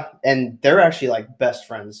 Yeah, and they're actually like best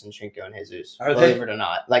friends, Zinchenko and Jesus. Believe it or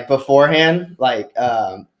not, like beforehand, like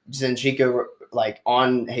Zinchenko, like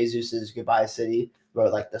on Jesus's goodbye City,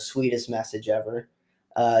 wrote like the sweetest message ever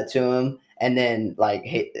to him, and then like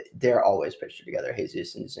they're always pictured together,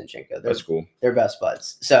 Jesus and Zinchenko. That's cool. They're best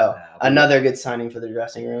buds. So another good signing for the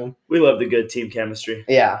dressing room. We love the good team chemistry.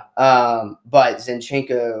 Yeah, but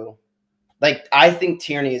Zinchenko. Like, I think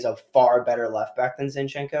Tierney is a far better left back than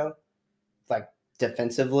Zinchenko, like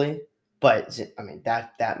defensively. But I mean,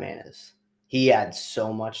 that man he adds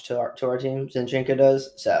so much to our team. Zinchenko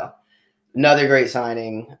does. So another great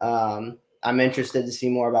signing. I'm interested to see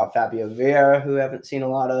more about Fabio Vieira, who I haven't seen a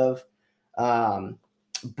lot of.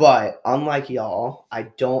 But unlike y'all, I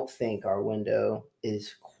don't think our window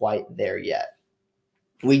is quite there yet.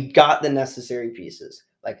 We got the necessary pieces.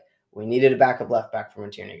 Like, we needed a backup left back for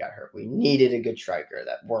when Tierney got hurt. We needed a good striker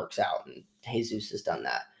that works out, and Jesus has done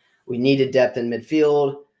that. We needed depth in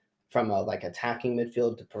midfield from a attacking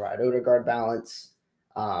midfield to provide Odegaard balance,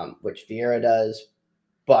 which Vieira does.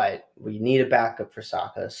 But we need a backup for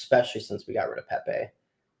Saka, especially since we got rid of Pepe.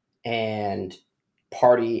 And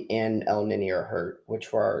Partey and El Nini are hurt,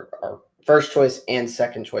 which were our first choice and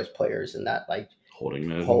second choice players in that holding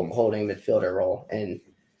midfielder role. And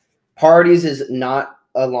Partey's is not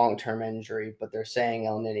a long-term injury, but they're saying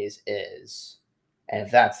El Nini's is. And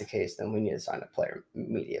if that's the case, then we need to sign a player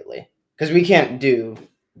immediately. Because we can't do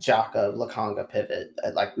Xhaka, Lakanga pivot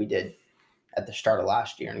like we did at the start of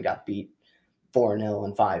last year and got beat 4-0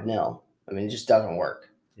 and 5-0. I mean, it just doesn't work.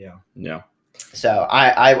 Yeah. Yeah. So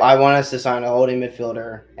I want us to sign a holding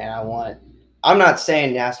midfielder, and I'm not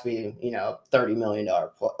saying it has to be, $30 million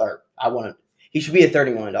player. He should be a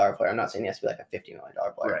 $30 million player. I'm not saying he has to be like a $50 million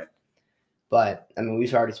player. Right. But, I mean,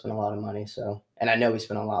 we've already spent a lot of money, and I know we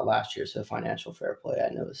spent a lot last year, so financial fair play,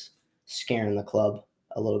 I know, is scaring the club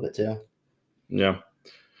a little bit too. Yeah.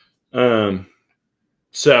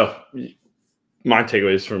 So my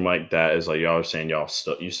takeaways from that is y'all are saying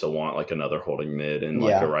you still want another holding mid and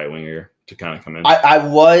a right winger to kind of come in.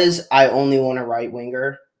 I only want a right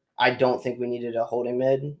winger. I don't think we needed a holding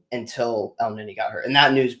mid until El Nini got hurt, and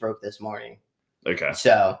that news broke this morning. Okay.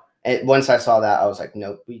 So once I saw that, I was like,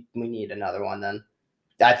 nope, we need another one. Then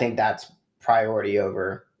I think that's priority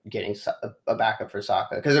over getting a backup for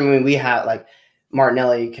Saka, because I mean we have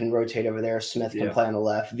Martinelli can rotate over there. Smith can play on the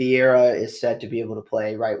left. Vieira is said to be able to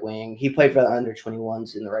play right wing. He played for the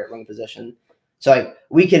under-21s in the right wing position. So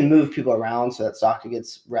we can move people around so that Saka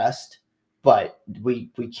gets rest, but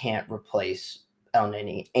we can't replace El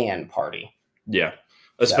Nini and Partey. Yeah.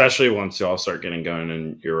 Especially once y'all start getting going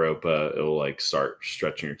in Europa, it'll like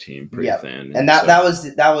stretching your team pretty thin. And that was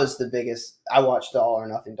the biggest. I watched the All or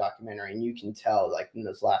Nothing documentary, and you can tell like in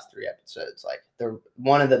those last 3 episodes, like they're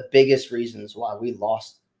one of the biggest reasons why we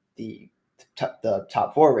lost the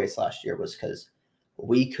top 4 race last year was because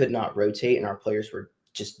we could not rotate and our players were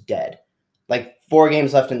just dead. Like 4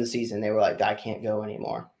 games left in the season, they were like, I can't go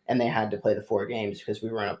anymore, and they had to play the 4 games because we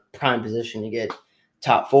were in a prime position to get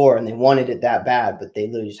top 4, and they wanted it that bad, but they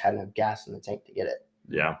literally just had enough gas in the tank to get it.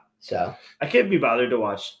 Yeah. So I can't be bothered to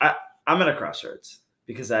watch. I'm at a crossroads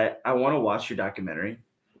because I want to watch your documentary,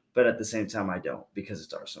 but at the same time I don't because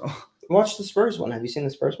it's Arsenal. Watch the Spurs one. Have you seen the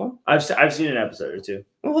Spurs one? I've seen an episode or 2.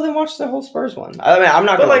 Well, then watch the whole Spurs one. I mean, I'm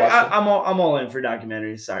not going to watch I'm all in for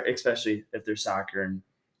documentaries, especially if there's soccer and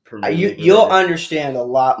you'll understand a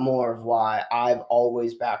lot more of why I've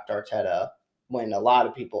always backed Arteta. When a lot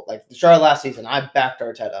of people, like the start of last season, I backed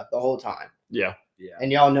Arteta the whole time. Yeah. And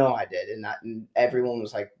y'all know I did. And everyone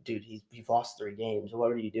was like, dude, you've lost 3 games.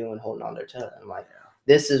 What are you doing holding on to Arteta? I'm like,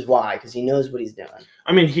 this is why, because he knows what he's doing.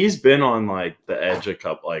 I mean, he's been on the edge a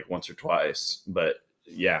couple, once or twice, but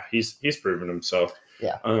yeah, he's proven himself.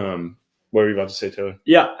 Yeah. What were you about to say, Taylor?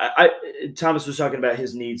 Yeah. Thomas was talking about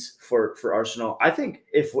his needs for Arsenal. I think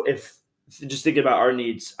if just thinking about our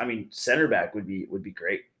needs, I mean, center back would be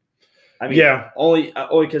great. I mean, only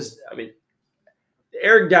because I mean,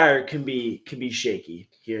 Eric Dyer can be shaky.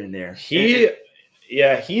 here and there.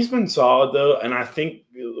 He's been solid though, and I think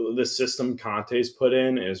the system Conte's put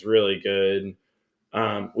in is really good.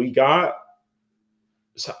 So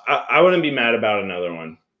I wouldn't be mad about another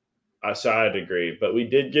one. So I'd agree, but we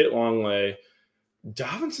did get Longley.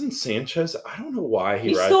 Davinson Sanchez, I don't know why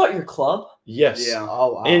he's still at your club. Yes. Yeah.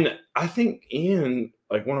 Oh wow. And I think Ian,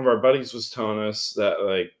 like one of our buddies, was telling us that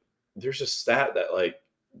like there's a stat that like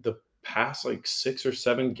the past like 6 or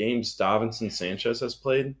 7 games Davinson Sanchez has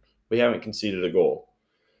played, we haven't conceded a goal.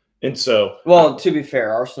 And so, well, to be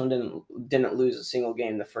fair, Arsenal didn't lose a single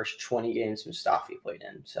game the first 20 games Mustafi played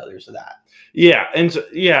in. So there's that. Yeah, and so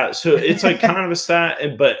it's like kind of a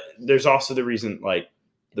stat, but there's also the reason like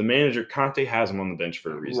the manager Conte has him on the bench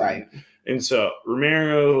for a reason, right? And so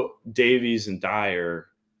Romero, Davies, and Dyer,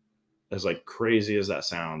 as like crazy as that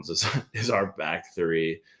sounds, is our back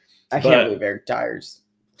three. I can't believe Eric Dyer's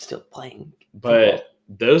still playing. But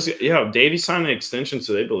those, Davies signed an extension,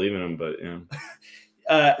 so they believe in him. But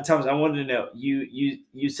Thomas, I wanted to know,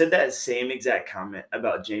 you said that same exact comment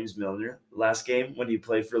about James Milner last game when he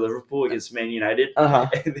played for Liverpool against Man United,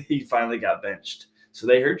 and he finally got benched. So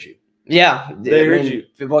they heard you. Yeah, they heard you.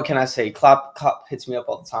 What can I say? Klopp hits me up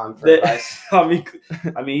all the time for advice. I mean,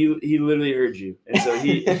 he literally heard you, and so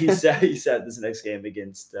he said this next game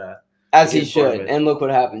against. As he should, and look what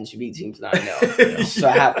happens. You beat teams 9-0. So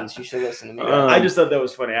it happens. You should listen to me. I just thought that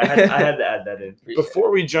was funny. I had to add that in.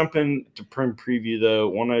 Before we jump into Prem preview, though,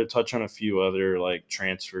 wanted to touch on a few other like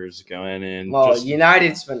transfers going in. Well,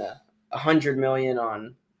 United spent $100 million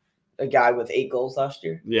on a guy with 8 goals last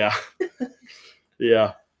year. Yeah,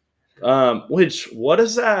 yeah. What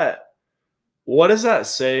does that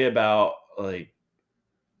say about like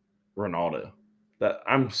Ronaldo? That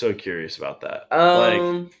I'm so curious about that.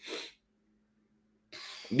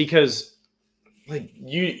 Because like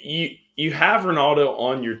you have Ronaldo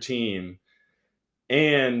on your team,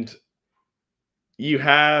 and you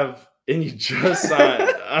just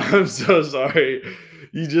signed. I'm so sorry.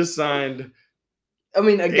 You just signed. I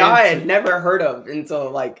mean, a guy I'd never heard of until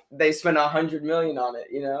like they spent $100 million on it.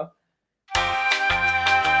 You know.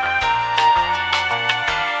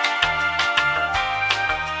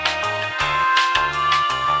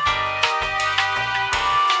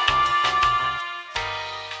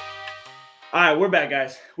 All right, we're back,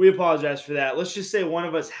 guys. We apologize for that. Let's just say one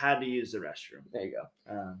of us had to use the restroom. There you go.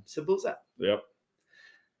 Simple as that. Yep.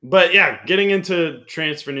 But yeah, getting into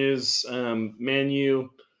transfer news, Man U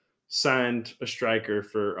signed a striker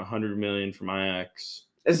for $100 million from Ajax.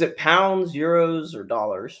 Is it pounds, euros, or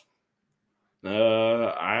dollars?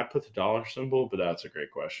 I put the dollar symbol, but that's a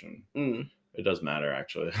great question. It does matter,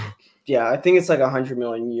 actually. Yeah, I think it's like 100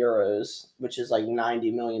 million euros, which is like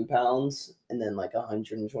 90 million pounds, and then like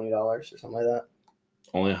 $120 or something like that.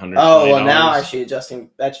 Only $120. Oh, well, now actually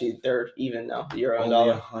they're even now. The euro and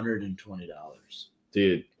dollar. $120.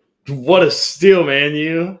 Dude, what a steal,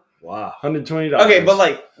 man! Wow, $120. Okay, but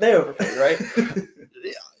like they overpaid, right?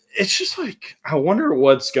 It's just like I wonder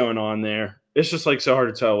what's going on there. It's just like so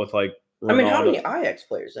hard to tell with like. Ronaldo. I mean, how many Ajax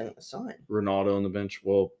players are going to sign? Ronaldo on the bench.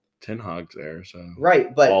 Well, Ten Hag's there, so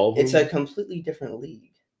right, but it's a completely different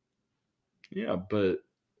league. Yeah, but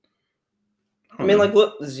I mean, like,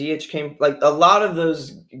 look, Ziyech came. Like a lot of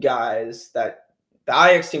those guys that the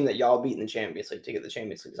Ajax team that y'all beat in the Champions League to get the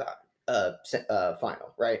Champions League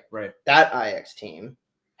final, right? Right. That Ajax team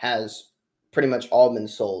has pretty much all been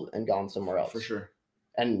sold and gone somewhere else for sure.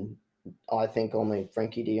 And I think only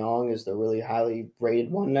Frankie De Jong is the really highly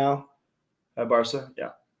rated one now at Barca. Yeah.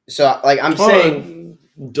 So, like, I'm saying,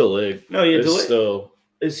 De Ligt. No, yeah, De Ligt still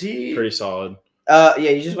is he pretty solid. Yeah,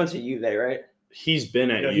 he just went to Juve, right? He's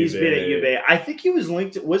been at Juve. He's been at Juve. I think he was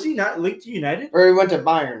linked. Was he not linked to United? Or he went to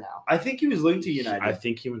Bayern now? I think he was linked to United. I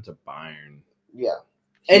think he went to Bayern. Yeah.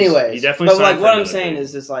 Anyways, he definitely. But like, what I'm saying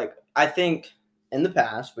is like I think in the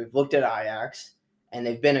past we've looked at Ajax and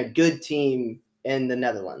they've been a good team in the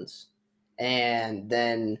Netherlands, and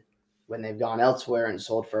then when they've gone elsewhere and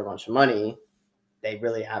sold for a bunch of money, they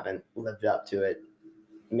really haven't lived up to it,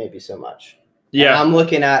 maybe so much. Yeah, and I'm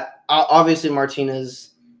looking at obviously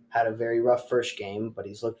Martinez had a very rough first game, but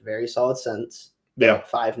he's looked very solid since. Yeah,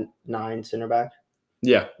 5'9" center back.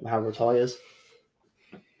 Yeah, however tall he is.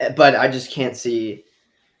 But I just can't see,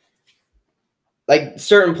 like,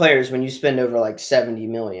 certain players when you spend over like 70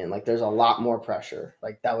 million, like there's a lot more pressure.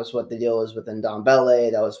 Like that was what the deal was with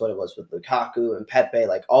Ndombele. That was what it was with Lukaku and Pepe.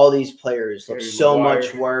 Like all these players look so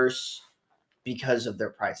much worse because of their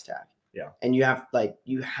price tag. Yeah. And you have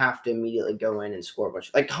to immediately go in and score a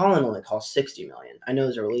bunch. Like Colin only cost 60 million. I know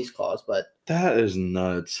there's a release clause, but that is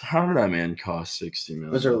nuts. How did that man cost 60 million?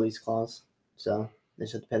 It was a release clause. So they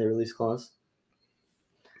should pay the release clause.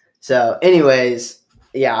 So anyways,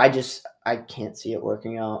 Yeah, I can't see it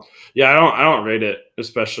working out. Yeah, I don't rate it,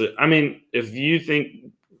 especially. I mean, if you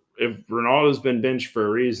think if Ronaldo's been benched for a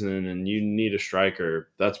reason and you need a striker,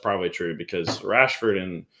 that's probably true because Rashford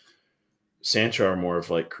and Sancho are more of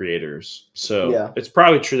like creators. So it's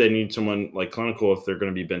probably true they need someone like clinical if they're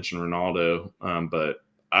going to be benching Ronaldo. But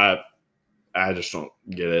I just don't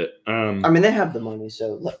get it. I mean, they have the money,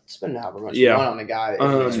 so let's spend however much you want on a guy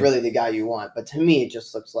if it's really the guy you want. But to me, it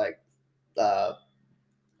just looks like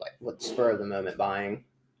what spur of the moment buying.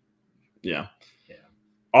 Yeah.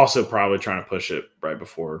 Also, probably trying to push it right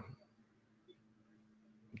before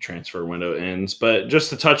transfer window ends. But just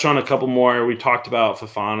to touch on a couple more, we talked about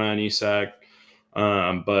Fofana and Isak,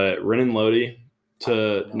 but Renan Lodi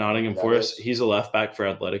to Nottingham Forest. He's a left back for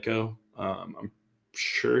Atletico. I'm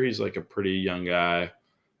sure he's like a pretty young guy,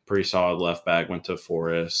 pretty solid left back. Went to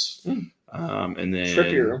Forest, and then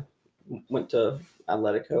Trippier went to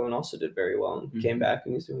Atletico and also did very well and came back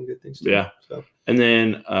and he's doing good things too. Yeah. So and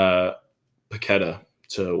then Paqueta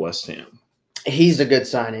to West Ham. He's a good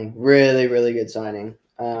signing. Really, really good signing.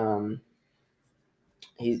 I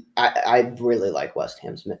really like West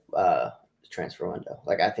Ham's transfer window.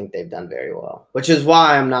 Like I think they've done very well, which is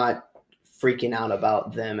why I'm not freaking out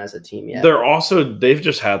about them as a team yet. They've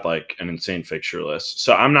just had like an insane fixture list,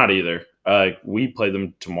 so I'm not either. We play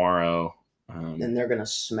them tomorrow, and they're gonna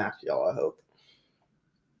smack y'all. I hope.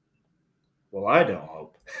 Well, I don't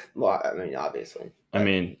hope. Well, I mean, obviously. I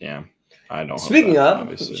mean, yeah, I don't. Speaking of,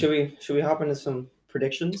 obviously. should we hop into some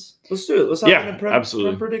predictions? Let's do it. Let's hop into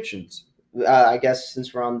absolutely. predictions. I guess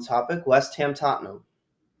since we're on the topic, West Ham Tottenham.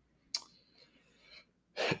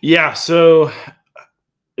 Yeah. So,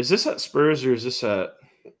 is this at Spurs or is this at?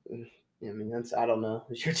 I mean, I don't know.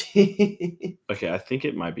 It's your team. Okay, I think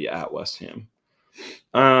it might be at West Ham.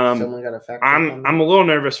 Someone got a fact. I'm a little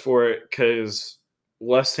nervous for it because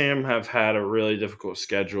West Ham have had a really difficult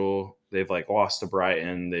schedule. They've like lost to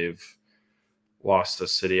Brighton. They've lost to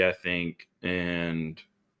City, I think, and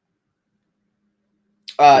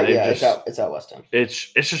it's at West Ham.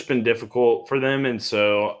 It's just been difficult for them, and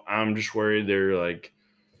so I'm just worried they're like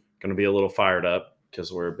going to be a little fired up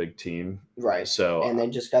because we're a big team, right? So and they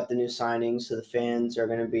just got the new signings, so the fans are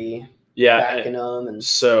going to be backing them, and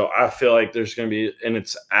so I feel like there's going to be, and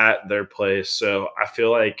it's at their place, so I feel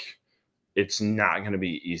like it's not going to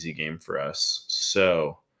be an easy game for us.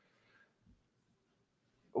 So,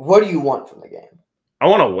 what do you want from the game? I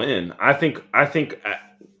want to win. I think.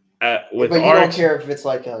 But you don't care if it's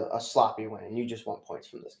like a sloppy win. You just want points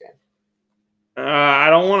from this game. I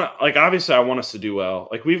don't want to, like, obviously I want us to do well.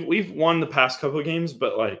 Like we've won the past couple of games,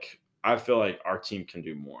 but like I feel like our team can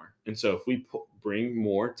do more. And so if we bring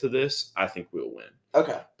more to this, I think we'll win.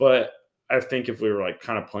 Okay. But I think if we were like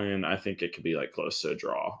kind of playing, I think it could be like close to a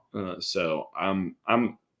draw. So I'm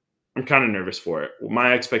kind of nervous for it.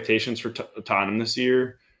 My expectations for Tottenham this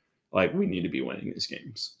year, like we need to be winning these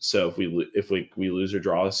games. So if we lose or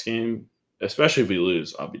draw this game, especially if we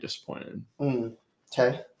lose, I'll be disappointed.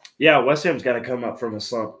 Okay. Yeah, West Ham's got to come up from a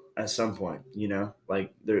slump at some point. You know,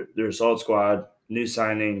 like they're a solid squad, new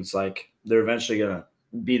signings. Like they're eventually gonna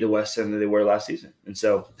be the West Ham that they were last season. And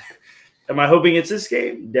so, am I hoping it's this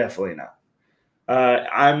game? Definitely not.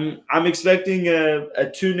 I'm expecting a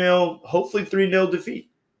 2-0, hopefully 3-0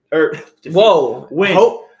 defeat. Or defeat. Whoa,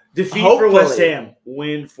 win. Defeat hopefully. For West Ham,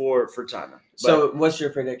 win for Tottenham. So, what's your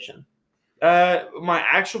prediction? My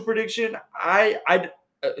actual prediction,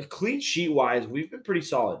 clean sheet wise, we've been pretty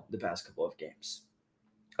solid the past couple of games,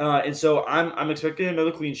 and so I'm expecting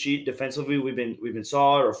another clean sheet. Defensively, we've been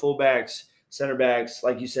solid. Our fullbacks, center backs,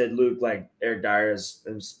 like you said, Luke, like Eric Dyer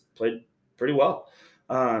has played pretty well,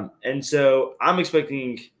 and so I'm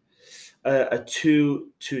expecting a 2-0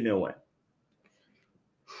 win.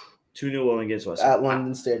 2-0 win against West Ham at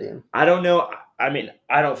London Stadium. I don't know. I mean,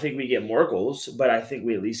 I don't think we get more goals, but I think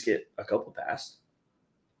we at least get a couple past.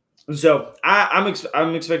 So I'm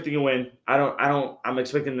expecting a win. I'm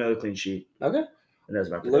expecting another clean sheet. Okay, and that's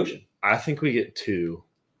my prediction. I think we get 2.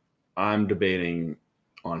 I'm debating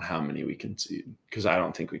on how many we concede because I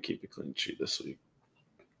don't think we keep a clean sheet this week.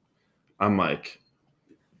 I'm like,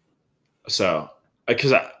 so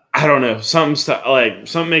because I don't know,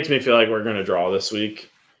 something makes me feel like we're gonna draw this week.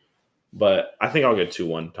 But I think I'll get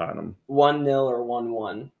 2-1 Tottenham. 1-0 or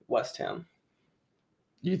 1-1 West Ham.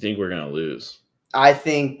 You think we're going to lose? I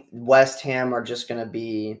think West Ham are just going to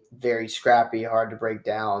be very scrappy, hard to break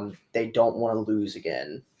down. They don't want to lose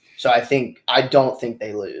again. So I don't think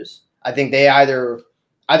they lose. I think it's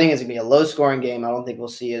going to be a low-scoring game. I don't think we'll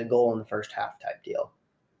see a goal in the first half type deal.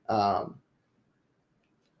 So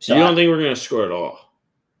you don't think we're going to score at all?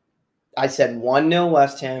 I said 1-0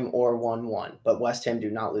 West Ham or 1-1, but West Ham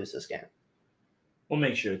do not lose this game. We'll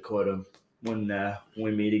make sure to quote him when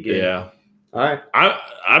we meet again. Yeah. All right.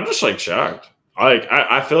 I'm just like shocked.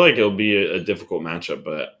 I feel like it'll be a difficult matchup,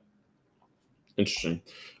 but interesting.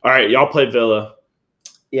 All right, y'all play Villa.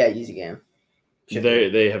 Yeah, easy game.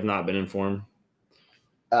 They have not been informed.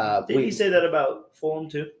 Did we say that about Fulham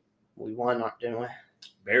too? We won, didn't we?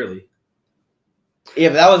 Barely. Yeah,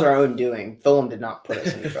 but that was our own doing. Fulham did not put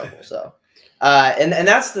us in trouble. So, and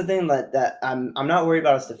that's the thing that I'm not worried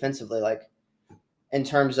about us defensively. Like in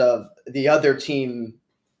terms of the other team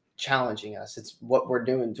challenging us, it's what we're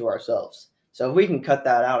doing to ourselves. So if we can cut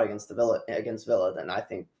that out against Villa, then I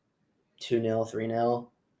think 2-0,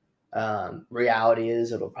 3-0. Reality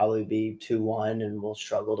is it'll probably be 2-1, and we'll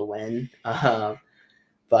struggle to win.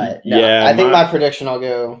 But no, yeah, I think my prediction, I'll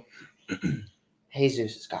go.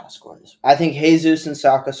 Jesus has got to score this. I think Jesus and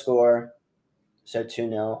Saka score. So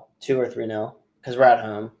 2-0, 2 or 3-0, because we're at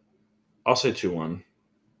home. I'll say 2-1.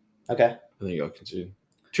 Okay. I think I'll concede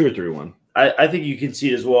 2 or 3-1. I think you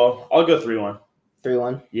concede as well. I'll go 3-1.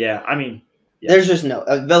 3-1. Yeah, I mean, yeah. There's just no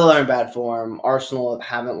Villa are in bad form. Arsenal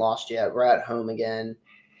haven't lost yet. We're at home again.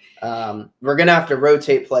 We're gonna have to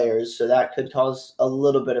rotate players, so that could cause a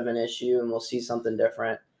little bit of an issue, and we'll see something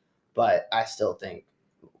different. But I still think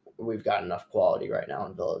we've got enough quality right now,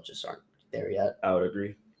 and Villa just aren't there yet. I would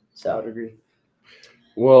agree. So I would agree.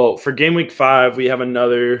 Well, for game week 5, we have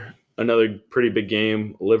another pretty big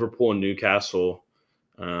game: Liverpool and Newcastle.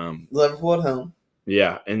 Liverpool at home.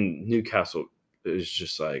 Yeah, and Newcastle is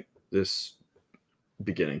just like this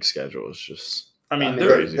beginning schedule is just. I mean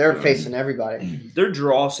they're facing everybody. They're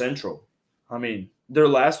draw central. I mean, their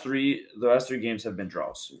last three games have been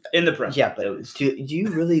draws in the Prem. Yeah, but do you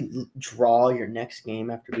really draw your next game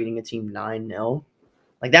after beating a team 9-0?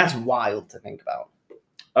 Like that's wild to think about.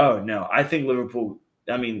 Oh no, I think Liverpool.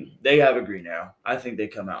 I mean, they have a green arrow. I think they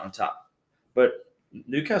come out on top, but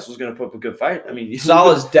Newcastle's going to put up a good fight. I mean,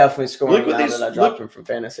 Salah's definitely scoring now that I dropped him from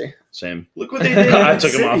fantasy. Same. Look what they did. I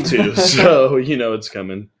took him off too, so it's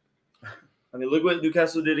coming. I mean, look what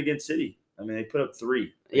Newcastle did against City. I mean, they put up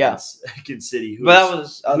 3 against City, who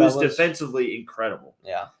was defensively incredible.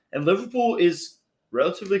 Yeah. And Liverpool is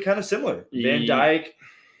relatively kind of similar. Van Dijk,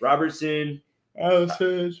 Robertson,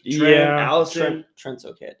 Alisson. Trent's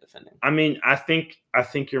okay at defending. I mean, I think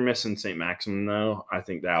you're missing St. Maximin, though. I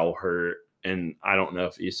think that will hurt. And I don't know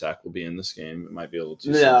if Isak will be in this game. It might be a little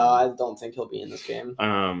too soon. No, I don't think he'll be in this game.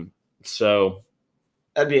 So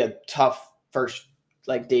that'd be a tough first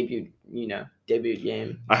debut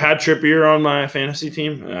game. I had Trippier on my fantasy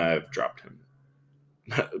team. I've dropped him.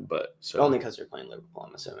 But only because you're playing Liverpool,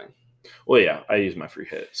 I'm assuming. Well, yeah, I used my free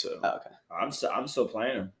hit, so okay. I'm still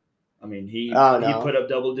playing him. I mean, he put up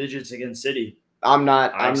double digits against City. I'm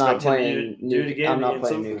not playing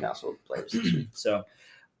Newcastle players this week. So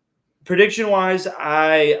prediction wise,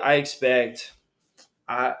 I expect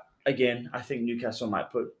I think Newcastle might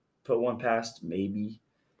put one past, maybe.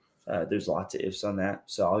 There's lots of ifs on that.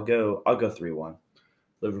 So I'll go 3-1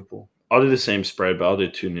 Liverpool. I'll do the same spread, but I'll do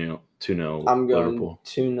 2-0 I'm going Liverpool.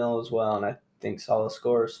 2-0 as well, and I think Salah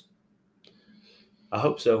scores. I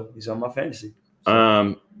hope so. He's on my fantasy.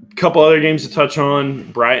 Couple other games to touch on: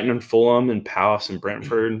 Brighton and Fulham, and Palace and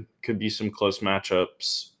Brentford. Could be some close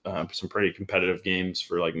matchups. Some pretty competitive games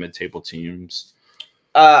for mid-table teams.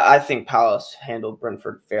 I think Palace handled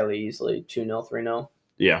Brentford fairly easily, 2-0, 3-0.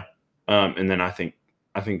 Yeah, and then I think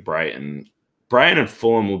Brighton and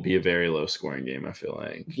Fulham will be a very low-scoring game. I feel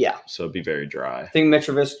like. Yeah. So it'd be very dry. I think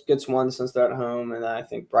Mitrovic gets one since they're at home, and I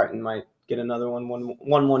think Brighton might get another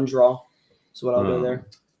 1-1 draw. That's what I'll go there.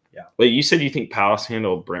 Yeah. Wait, you said you think Palace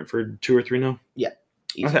handled Brentford 2 or 3-0? Yeah.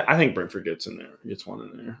 I think Brentford gets in there. Gets one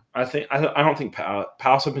in there. I don't think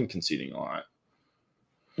Palace have been conceding a lot.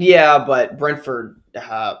 Yeah, but Brentford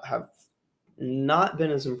have not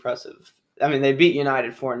been as impressive. I mean, they beat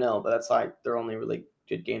United 4-0, but that's their only really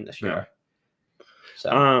good game this year. Yeah.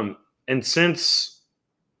 So and since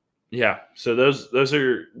so those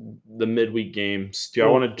are the midweek games. Do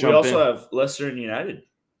y'all want to jump in? We also have Leicester and United.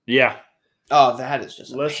 Yeah. Oh, that is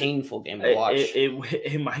just a painful game to watch.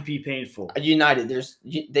 It might be painful. United,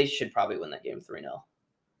 they should probably win that game 3-0.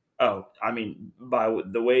 Oh, I mean, by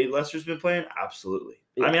the way Leicester's been playing, absolutely.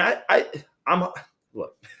 Yeah. I mean, I'm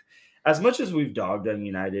look, as much as we've dogged on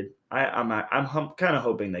United, I'm kind of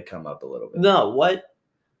hoping they come up a little bit. No, what?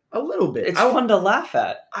 A little bit. It's fun to laugh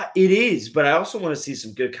at. It is, but I also want to see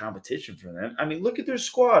some good competition from them. I mean, look at their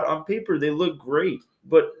squad. On paper, they look great.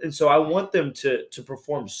 And so I want them to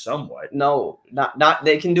perform somewhat. No, not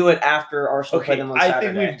they can do it after Arsenal play them on Saturday.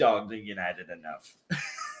 I think we've dogged the United enough.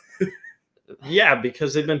 Yeah,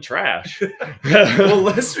 because they've been trash. Well,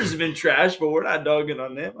 Leicester's been trash, but we're not dogging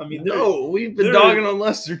on them. I mean, no, we've been dogging on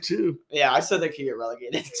Leicester too. Yeah, I said they could get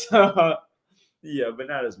relegated. So yeah, but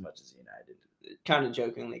not as much as United. Kind of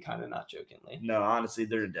jokingly, kind of not jokingly. No, honestly,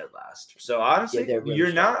 they're dead last. So honestly, really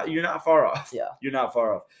you're not far off. Yeah, you're not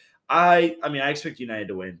far off. I mean, I expect United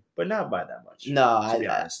to win, but not by that much. No, to be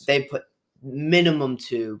honest, they put minimum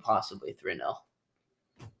 2, possibly 3-0.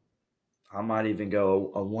 I might even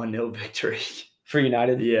go a 1-0 victory for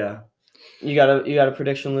United. Yeah, you got a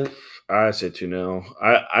prediction, Luke? I say 2-0.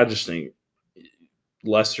 I just think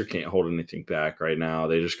Leicester can't hold anything back right now.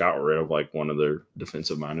 They just got rid of like one of their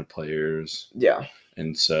defensive-minded players. Yeah,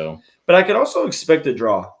 and so. But I could also expect a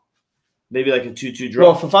draw, maybe like a 2-2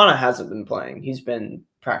 draw. Well, Fofana hasn't been playing. He's been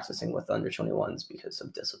practicing with under 21s because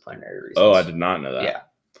of disciplinary reasons. Oh, I did not know that.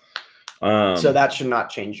 Yeah. So that should not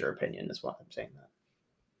change your opinion, is what I'm saying. That.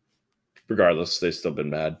 Regardless, they've still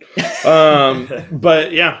been bad.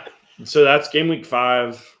 But yeah, so that's game week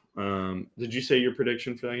 5. Did you say your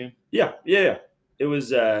prediction for that game? Yeah. It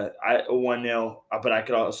was a 1-0, but I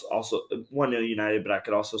could also 1-0 United, but I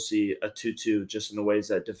could also see a 2-2 just in the ways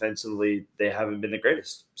that defensively they haven't been the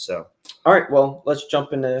greatest. So, all right, well, let's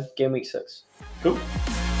jump into game week 6. Cool.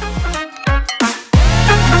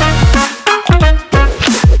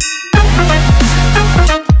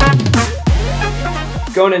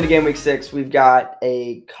 Going into game week 6, we've got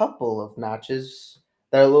a couple of matches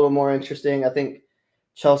that are a little more interesting. I think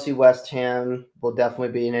Chelsea-West Ham will definitely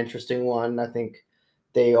be an interesting one. I think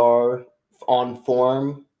they are on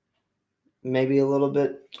form, maybe a little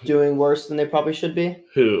bit doing worse than they probably should be.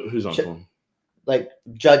 Who's on form? Like,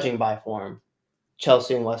 judging by form,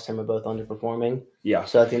 Chelsea and West Ham are both underperforming. Yeah.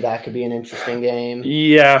 So I think that could be an interesting game.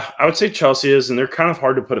 Yeah, I would say Chelsea is, and they're kind of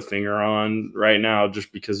hard to put a finger on right now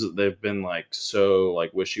just because they've been like so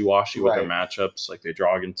like wishy-washy with their matchups. Like they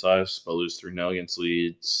draw against us, but lose 3-0 against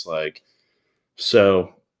Leeds. Like,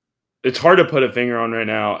 so it's hard to put a finger on right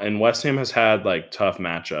now. And West Ham has had like tough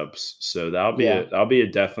matchups. So that'll be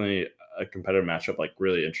definitely a competitive matchup. Like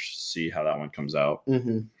really interested to see how that one comes out.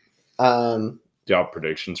 Mm-hmm. Do you have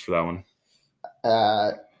predictions for that one?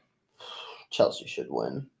 Chelsea should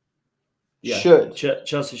win. Yeah,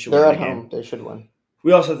 Chelsea should win. They're at home. They should win.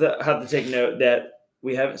 We also have to take note that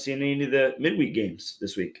we haven't seen any of the midweek games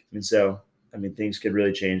this week. And so, I mean, things could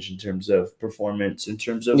really change in terms of performance, in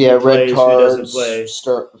terms of who plays, cards, who doesn't play.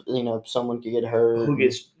 Someone could get hurt.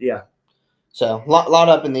 So, lot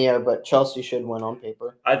up in the air, but Chelsea should win on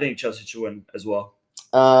paper. I think Chelsea should win as well.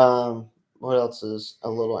 What else is a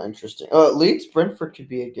little interesting? Leeds Brentford could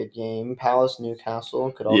be a good game. Palace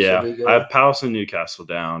Newcastle could also be good. I have Palace and Newcastle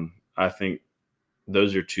down. I think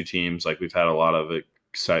those are two teams like we've had a lot of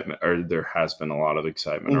excitement, or there has been a lot of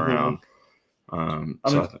excitement around. I'm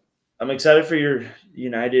excited for your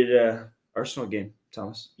United Arsenal game,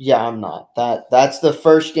 Thomas. Yeah, I'm not. That's the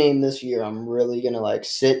first game this year I'm really gonna like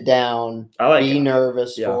sit down, be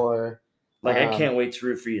nervous for. Like I can't wait to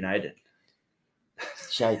root for United.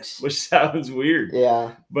 Yikes. Which sounds weird.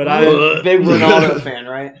 Yeah. But I'm a big Ronaldo fan,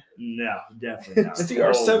 right? No, definitely not. It's the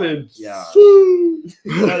R7. Yeah.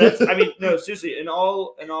 No, seriously, in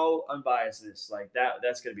all unbiasedness, like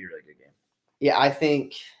that's gonna be a really good game. Yeah, I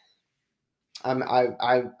think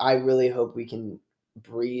I really hope we can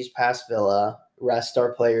breeze past Villa, rest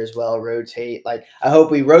our players well, rotate. Like I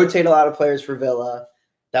hope we rotate a lot of players for Villa.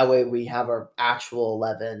 That way we have our actual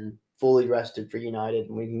 11 fully rested for United,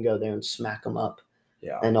 and we can go there and smack them up.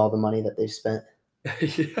 Yeah. And all the money that they spent.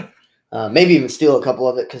 Maybe even steal a couple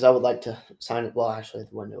of it because I would like to sign it. Well, actually,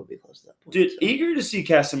 the window will be closed at that point. Dude, eager to see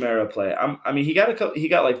Casemiro play. He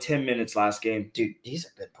got like 10 minutes last game. Dude, he's a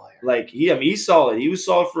good player. Like he's solid. He was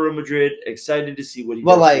solid for Real Madrid. Excited to see what he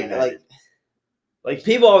does. Like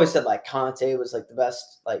people always said like Conte was like the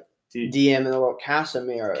best DM in the world.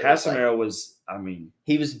 Casemiro was.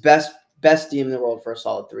 He was best DM in the world for a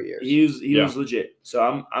solid 3 years. He was legit.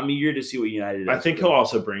 So I'm eager to see what United does. I think he'll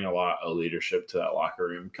also bring a lot of leadership to that locker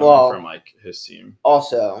room coming from like his team.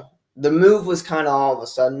 Also, the move was kind of all of a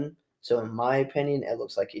sudden. So in my opinion, it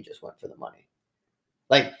looks like he just went for the money.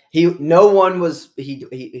 Like he was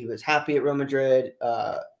happy at Real Madrid.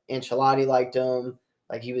 Ancelotti liked him.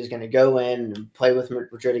 Like he was going to go in and play with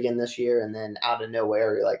Madrid again this year, and then out of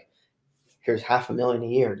nowhere, you're like, here's $500,000 a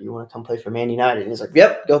year. Do you want to come play for Man United? And he's like,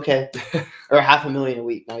 yep, okay. Or $500,000 a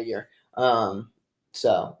week, not a year.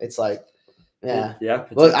 So it's like, yeah. Yeah.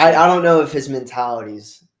 Look, I don't know if his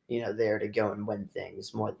mentality's, there to go and win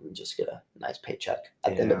things more than just get a nice paycheck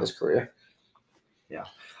at the end of his career. Yeah.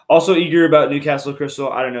 Also eager about Newcastle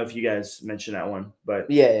Crystal. I don't know if you guys mentioned that one, but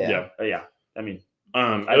yeah. I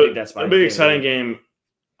think that's my big exciting game.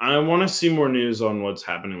 I want to see more news on what's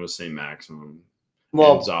happening with St. Maximum.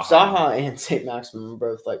 Well, Zaha and St. Maximum are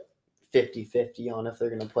both like 50-50 on if they're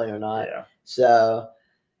going to play or not. Yeah. So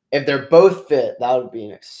if they're both fit, that would be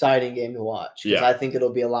an exciting game to watch. Because I think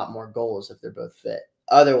it'll be a lot more goals if they're both fit.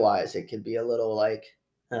 Otherwise, it could be a little like,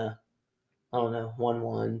 I don't know,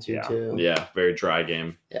 1-1, 2-2. Yeah, very dry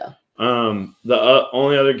game. Yeah. The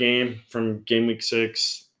only other game from game week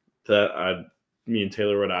 6 that me and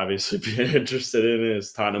Taylor would obviously be interested in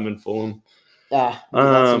is Tottenham and Fulham. Yeah,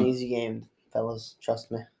 that's an easy game, fellas.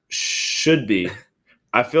 Trust me. Should be.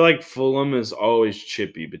 I feel like Fulham is always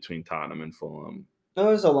chippy between Tottenham and Fulham. No,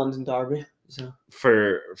 it was a London derby. So.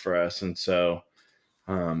 For us, and so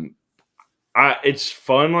it's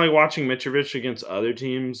fun like watching Mitrovic against other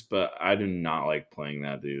teams, but I do not like playing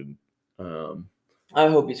that dude. I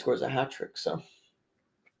hope he scores a hat trick. So.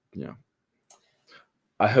 Yeah.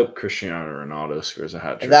 I hope Cristiano Ronaldo scores a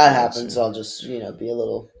hat trick. If that happens, I'll just be a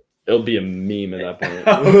little. It'll be a meme at that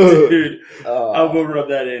point. Dude, I will rub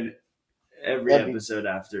that in every episode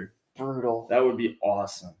after. Brutal. That would be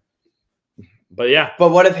awesome. But yeah.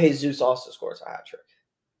 But what if Jesus also scores a hat trick?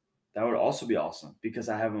 That would also be awesome because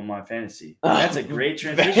I have him on my fantasy. That's a great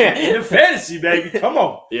transition into fantasy, baby. Come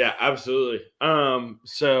on. Yeah, absolutely.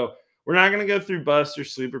 So we're not gonna go through bust or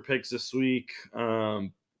sleeper picks this week.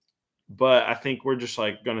 But I think we're just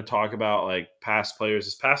like going to talk about like past players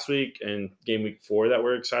this past week and game week 4 that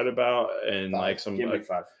we're excited about, and like some game week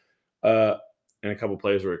 5, and a couple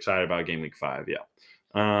players we're excited about game week 5.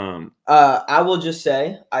 Yeah. I will just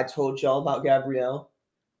say I told y'all about Gabriel.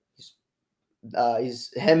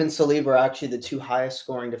 He's him and Saliba are actually the 2 highest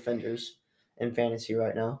scoring defenders in fantasy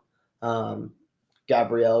right now.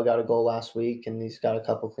 Gabriel got a goal last week and he's got a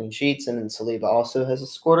couple clean sheets, and then Saliba also has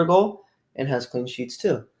scored a goal and has clean sheets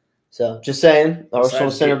too. So, just saying, Arsenal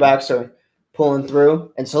center backs are pulling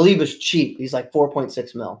through. And Saliba's cheap. He's like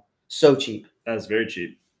 4.6 mil. So cheap. That's very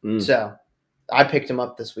cheap. So, I picked him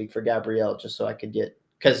up this week for Gabrielle just so I could get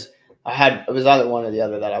 – because it was either one or the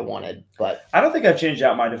other that I wanted. But I don't think I've changed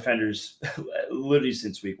out my defenders literally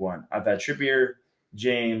since week 1. I've had Trippier,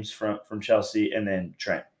 James from Chelsea, and then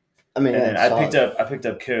Trent. I mean, and then I picked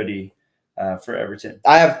up Cody for Everton.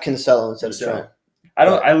 I have Cancelo instead of Trent.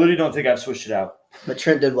 I literally don't think I've switched it out. But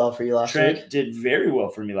Trent did well for you last week. Trent did very well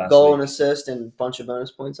for me last week. Goal and assist and a bunch of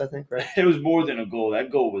bonus points, I think, right? It was more than a goal.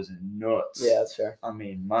 That goal was nuts. Yeah, that's fair. I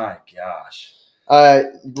mean, my gosh.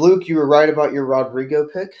 Luke, you were right about your Rodrigo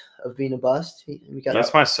pick of being a bust.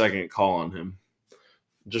 That's my second call on him.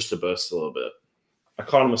 Just to bust a little bit. I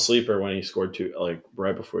caught him a sleeper when he scored 2, like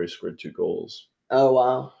right before he scored 2 goals. Oh,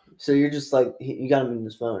 wow. So you're just like, you got him in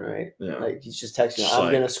his phone, right? Yeah. Like he's just texting,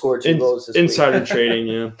 I'm going to score 2 goals this insider week. trading,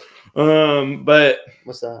 yeah. But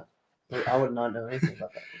what's that? I would not know anything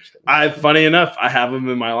about that. Funny enough, I have him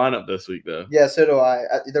in my lineup this week, though. Yeah, so do I.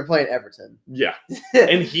 They're playing Everton. Yeah.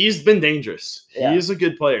 And he's been dangerous. Yeah. He is a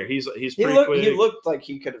good player. He's pretty quick. He looked like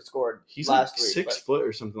he could have scored he's last like week. 6 foot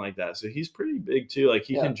or something like that. So he's pretty big, too. Like,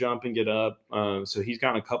 he can jump and get up. So he's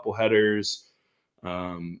gotten a couple headers.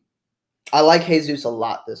 I like Jesus a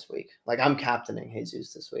lot this week. Like, I'm captaining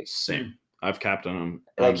Jesus this week. Same. I've captained him.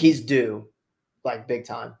 Like, he's due, like, big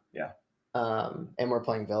time. Yeah. And we're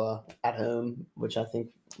playing Villa at home, which I think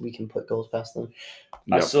we can put goals past them.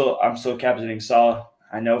 Yep. I'm still captaining Salah.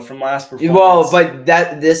 I know from last performance. Well, but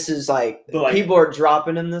this is like people are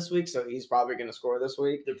dropping him this week, so he's probably going to score this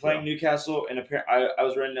week. They're playing Newcastle, and I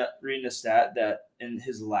was reading a stat that in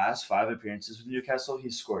his last 5 appearances with Newcastle,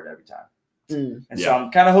 he's scored every time. And so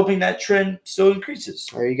I'm kind of hoping that trend still increases.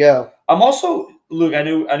 There you go. I'm also Luke. I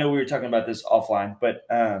know we were talking about this offline, but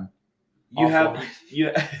you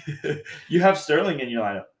have Sterling in your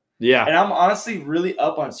lineup. Yeah, and I'm honestly really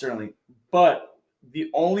up on Sterling, but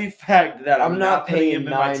the only fact that I'm not putting him in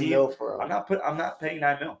my team, for him. I'm not paying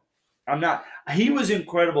 $9 million. I'm not. He was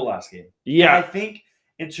incredible last game. Yeah, and I think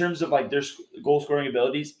in terms of like their goal scoring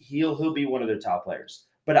abilities, he'll be one of their top players.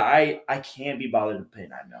 But I can't be bothered to pay $9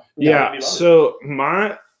 million. Yeah. So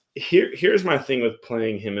here's my thing with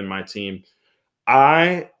playing him in my team.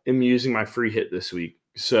 I am using my free hit this week.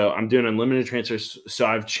 So I'm doing unlimited transfers. So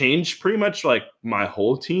I've changed pretty much like my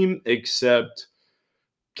whole team except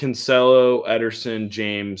Cancelo, Ederson,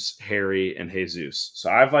 James, Harry, and Jesus.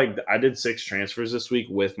 So I did 6 transfers this week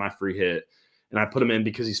with my free hit, and I put him in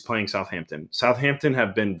because he's playing Southampton. Southampton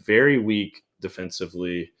have been very weak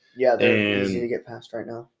defensively. Yeah, they're easy to get past right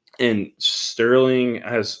now. And Sterling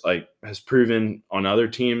has proven on other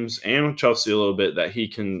teams and with Chelsea a little bit that he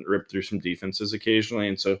can rip through some defenses occasionally.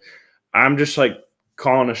 And so I'm just like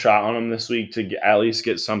calling a shot on him this week to at least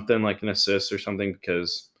get something like an assist or something,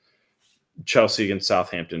 because Chelsea against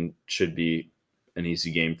Southampton should be an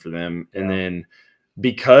easy game for them. Yeah. And then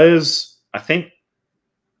because I think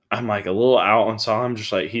I'm like a little out on Salah. I'm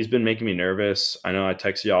just like, he's been making me nervous. I know I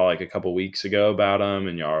texted y'all like a couple weeks ago about him,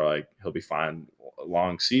 and y'all are like, he'll be fine a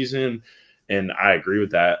long season. And I agree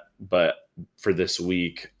with that. But for this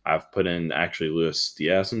week, I've put in actually Luis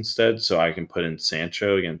Diaz instead, so I can put in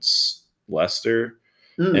Sancho against Leicester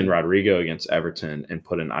and Rodrigo against Everton, and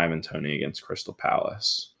put in Ivan Toney against Crystal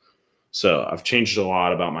Palace. So I've changed a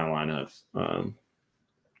lot about my lineup.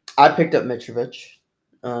 I picked up Mitrovic.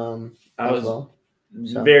 I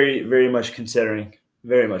was very, very much considering.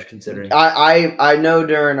 Very much considering. I know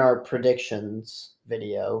during our predictions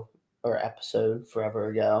video or episode forever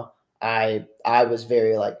ago, I was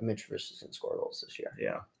very like Mitrovic is going to score goals this year.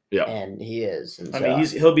 Yeah. Yeah, and he is. And I mean,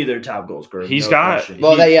 he'll be their top goal scorer. He's got question.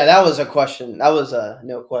 Well, that was a question. That was a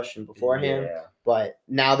no question beforehand. Yeah. But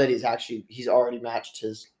now that he's already matched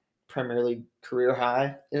his Premier League career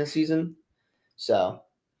high in a season, so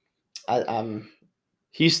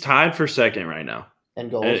he's tied for second right now in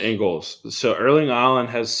goals. In goals. So Erling Haaland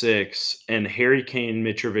has 6, and Harry Kane,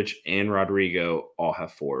 Mitrovic, and Rodrigo all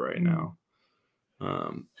have 4 right now.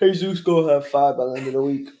 Jesus will have 5 by the end of the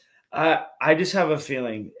week. I just have a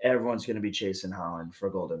feeling everyone's going to be chasing Haaland for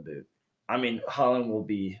Golden Boot. I mean, Haaland will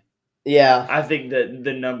be. Yeah, I think that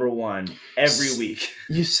the number one every week.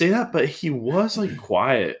 You say that, but he was like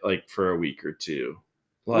quiet like for a week or two.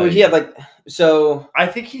 Well, he had so. I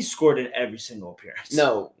think he scored in every single appearance.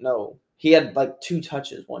 No, he had 2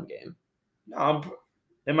 touches one game. No,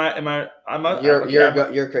 You're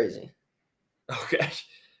crazy. Okay.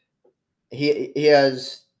 He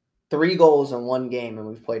has 3 goals in one game, and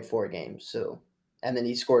we've played 4 games. So, and then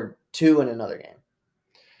he scored 2 in another game.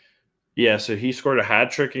 Yeah, so he scored a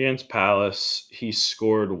hat trick against Palace. He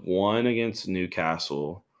scored 1 against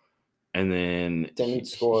Newcastle, and then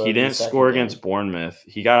he didn't score against Bournemouth.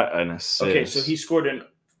 He got an assist. Okay, so he scored in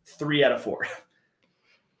 3 out of 4.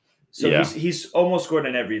 So yeah. he's almost scored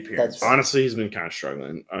in every appearance. Honestly, he's been kind of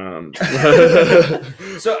struggling.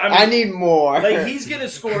 So I need more. Like he's gonna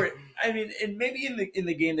score. I mean, and maybe in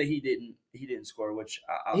the game that he didn't score, which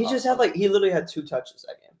he literally had 2 touches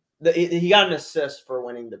that game. He got an assist for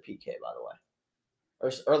winning the PK, by the way,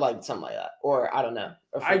 or like something like that, or I don't know.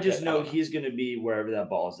 I just know he's gonna be wherever that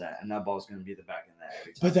ball's at, and that ball's gonna be the back of the net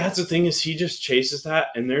every time. But that's the thing is he just chases that,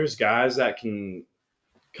 and there's guys that can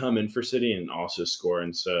come in for City and also score,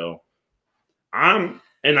 and so I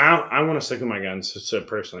want to stick with my guns. So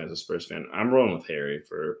personally, as a Spurs fan, I'm rolling with Harry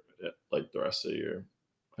for like the rest of the year.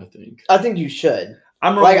 I think you should.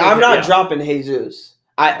 I'm not dropping Jesus.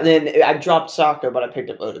 I dropped Saka, but I picked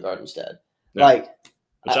up Odegaard instead. Yeah.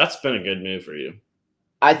 That's been a good move for you.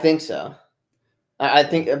 I think so. I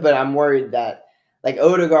think, but I'm worried that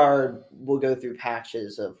Odegaard will go through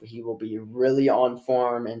patches of he will be really on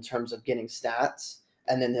form in terms of getting stats,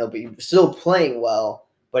 and then he'll be still playing well,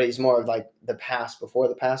 but he's more of the pass before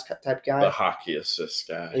the pass type guy. The hockey assist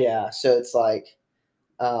guy. Yeah, so it's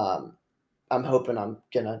I'm hoping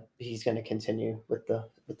he's gonna continue with the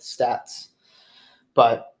stats.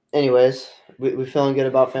 But anyways, we feeling good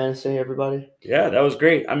about fantasy, everybody? Yeah, that was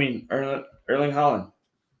great. I mean, Erling Haaland,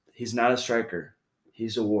 he's not a striker.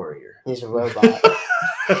 He's a warrior. He's a robot.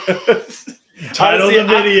 Title of the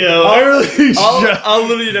video. I'll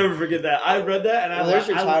literally never forget that. I read that and there's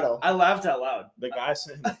your title. I laughed out loud. The guy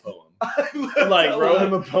sent him a poem. Wrote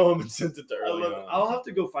him a poem and sent it to Erling. I'll have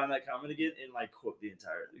to go find that comment again and quote the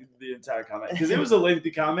entire comment because it was a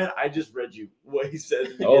lengthy comment. I just read you what he said.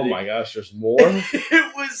 In the oh my gosh, there's more.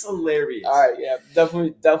 It was hilarious. All right, yeah,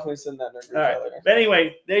 definitely send that. All right, but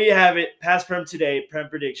anyway, there you have it. Past Prem today, Prem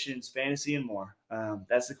predictions, fantasy, and more.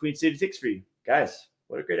 That's the Queen City Ticks for you guys.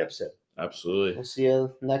 What a great episode. Absolutely. We'll see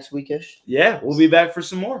you next weekish. Yeah, we'll be back for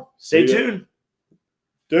some more. Stay tuned.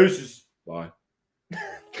 Deuces. Bye.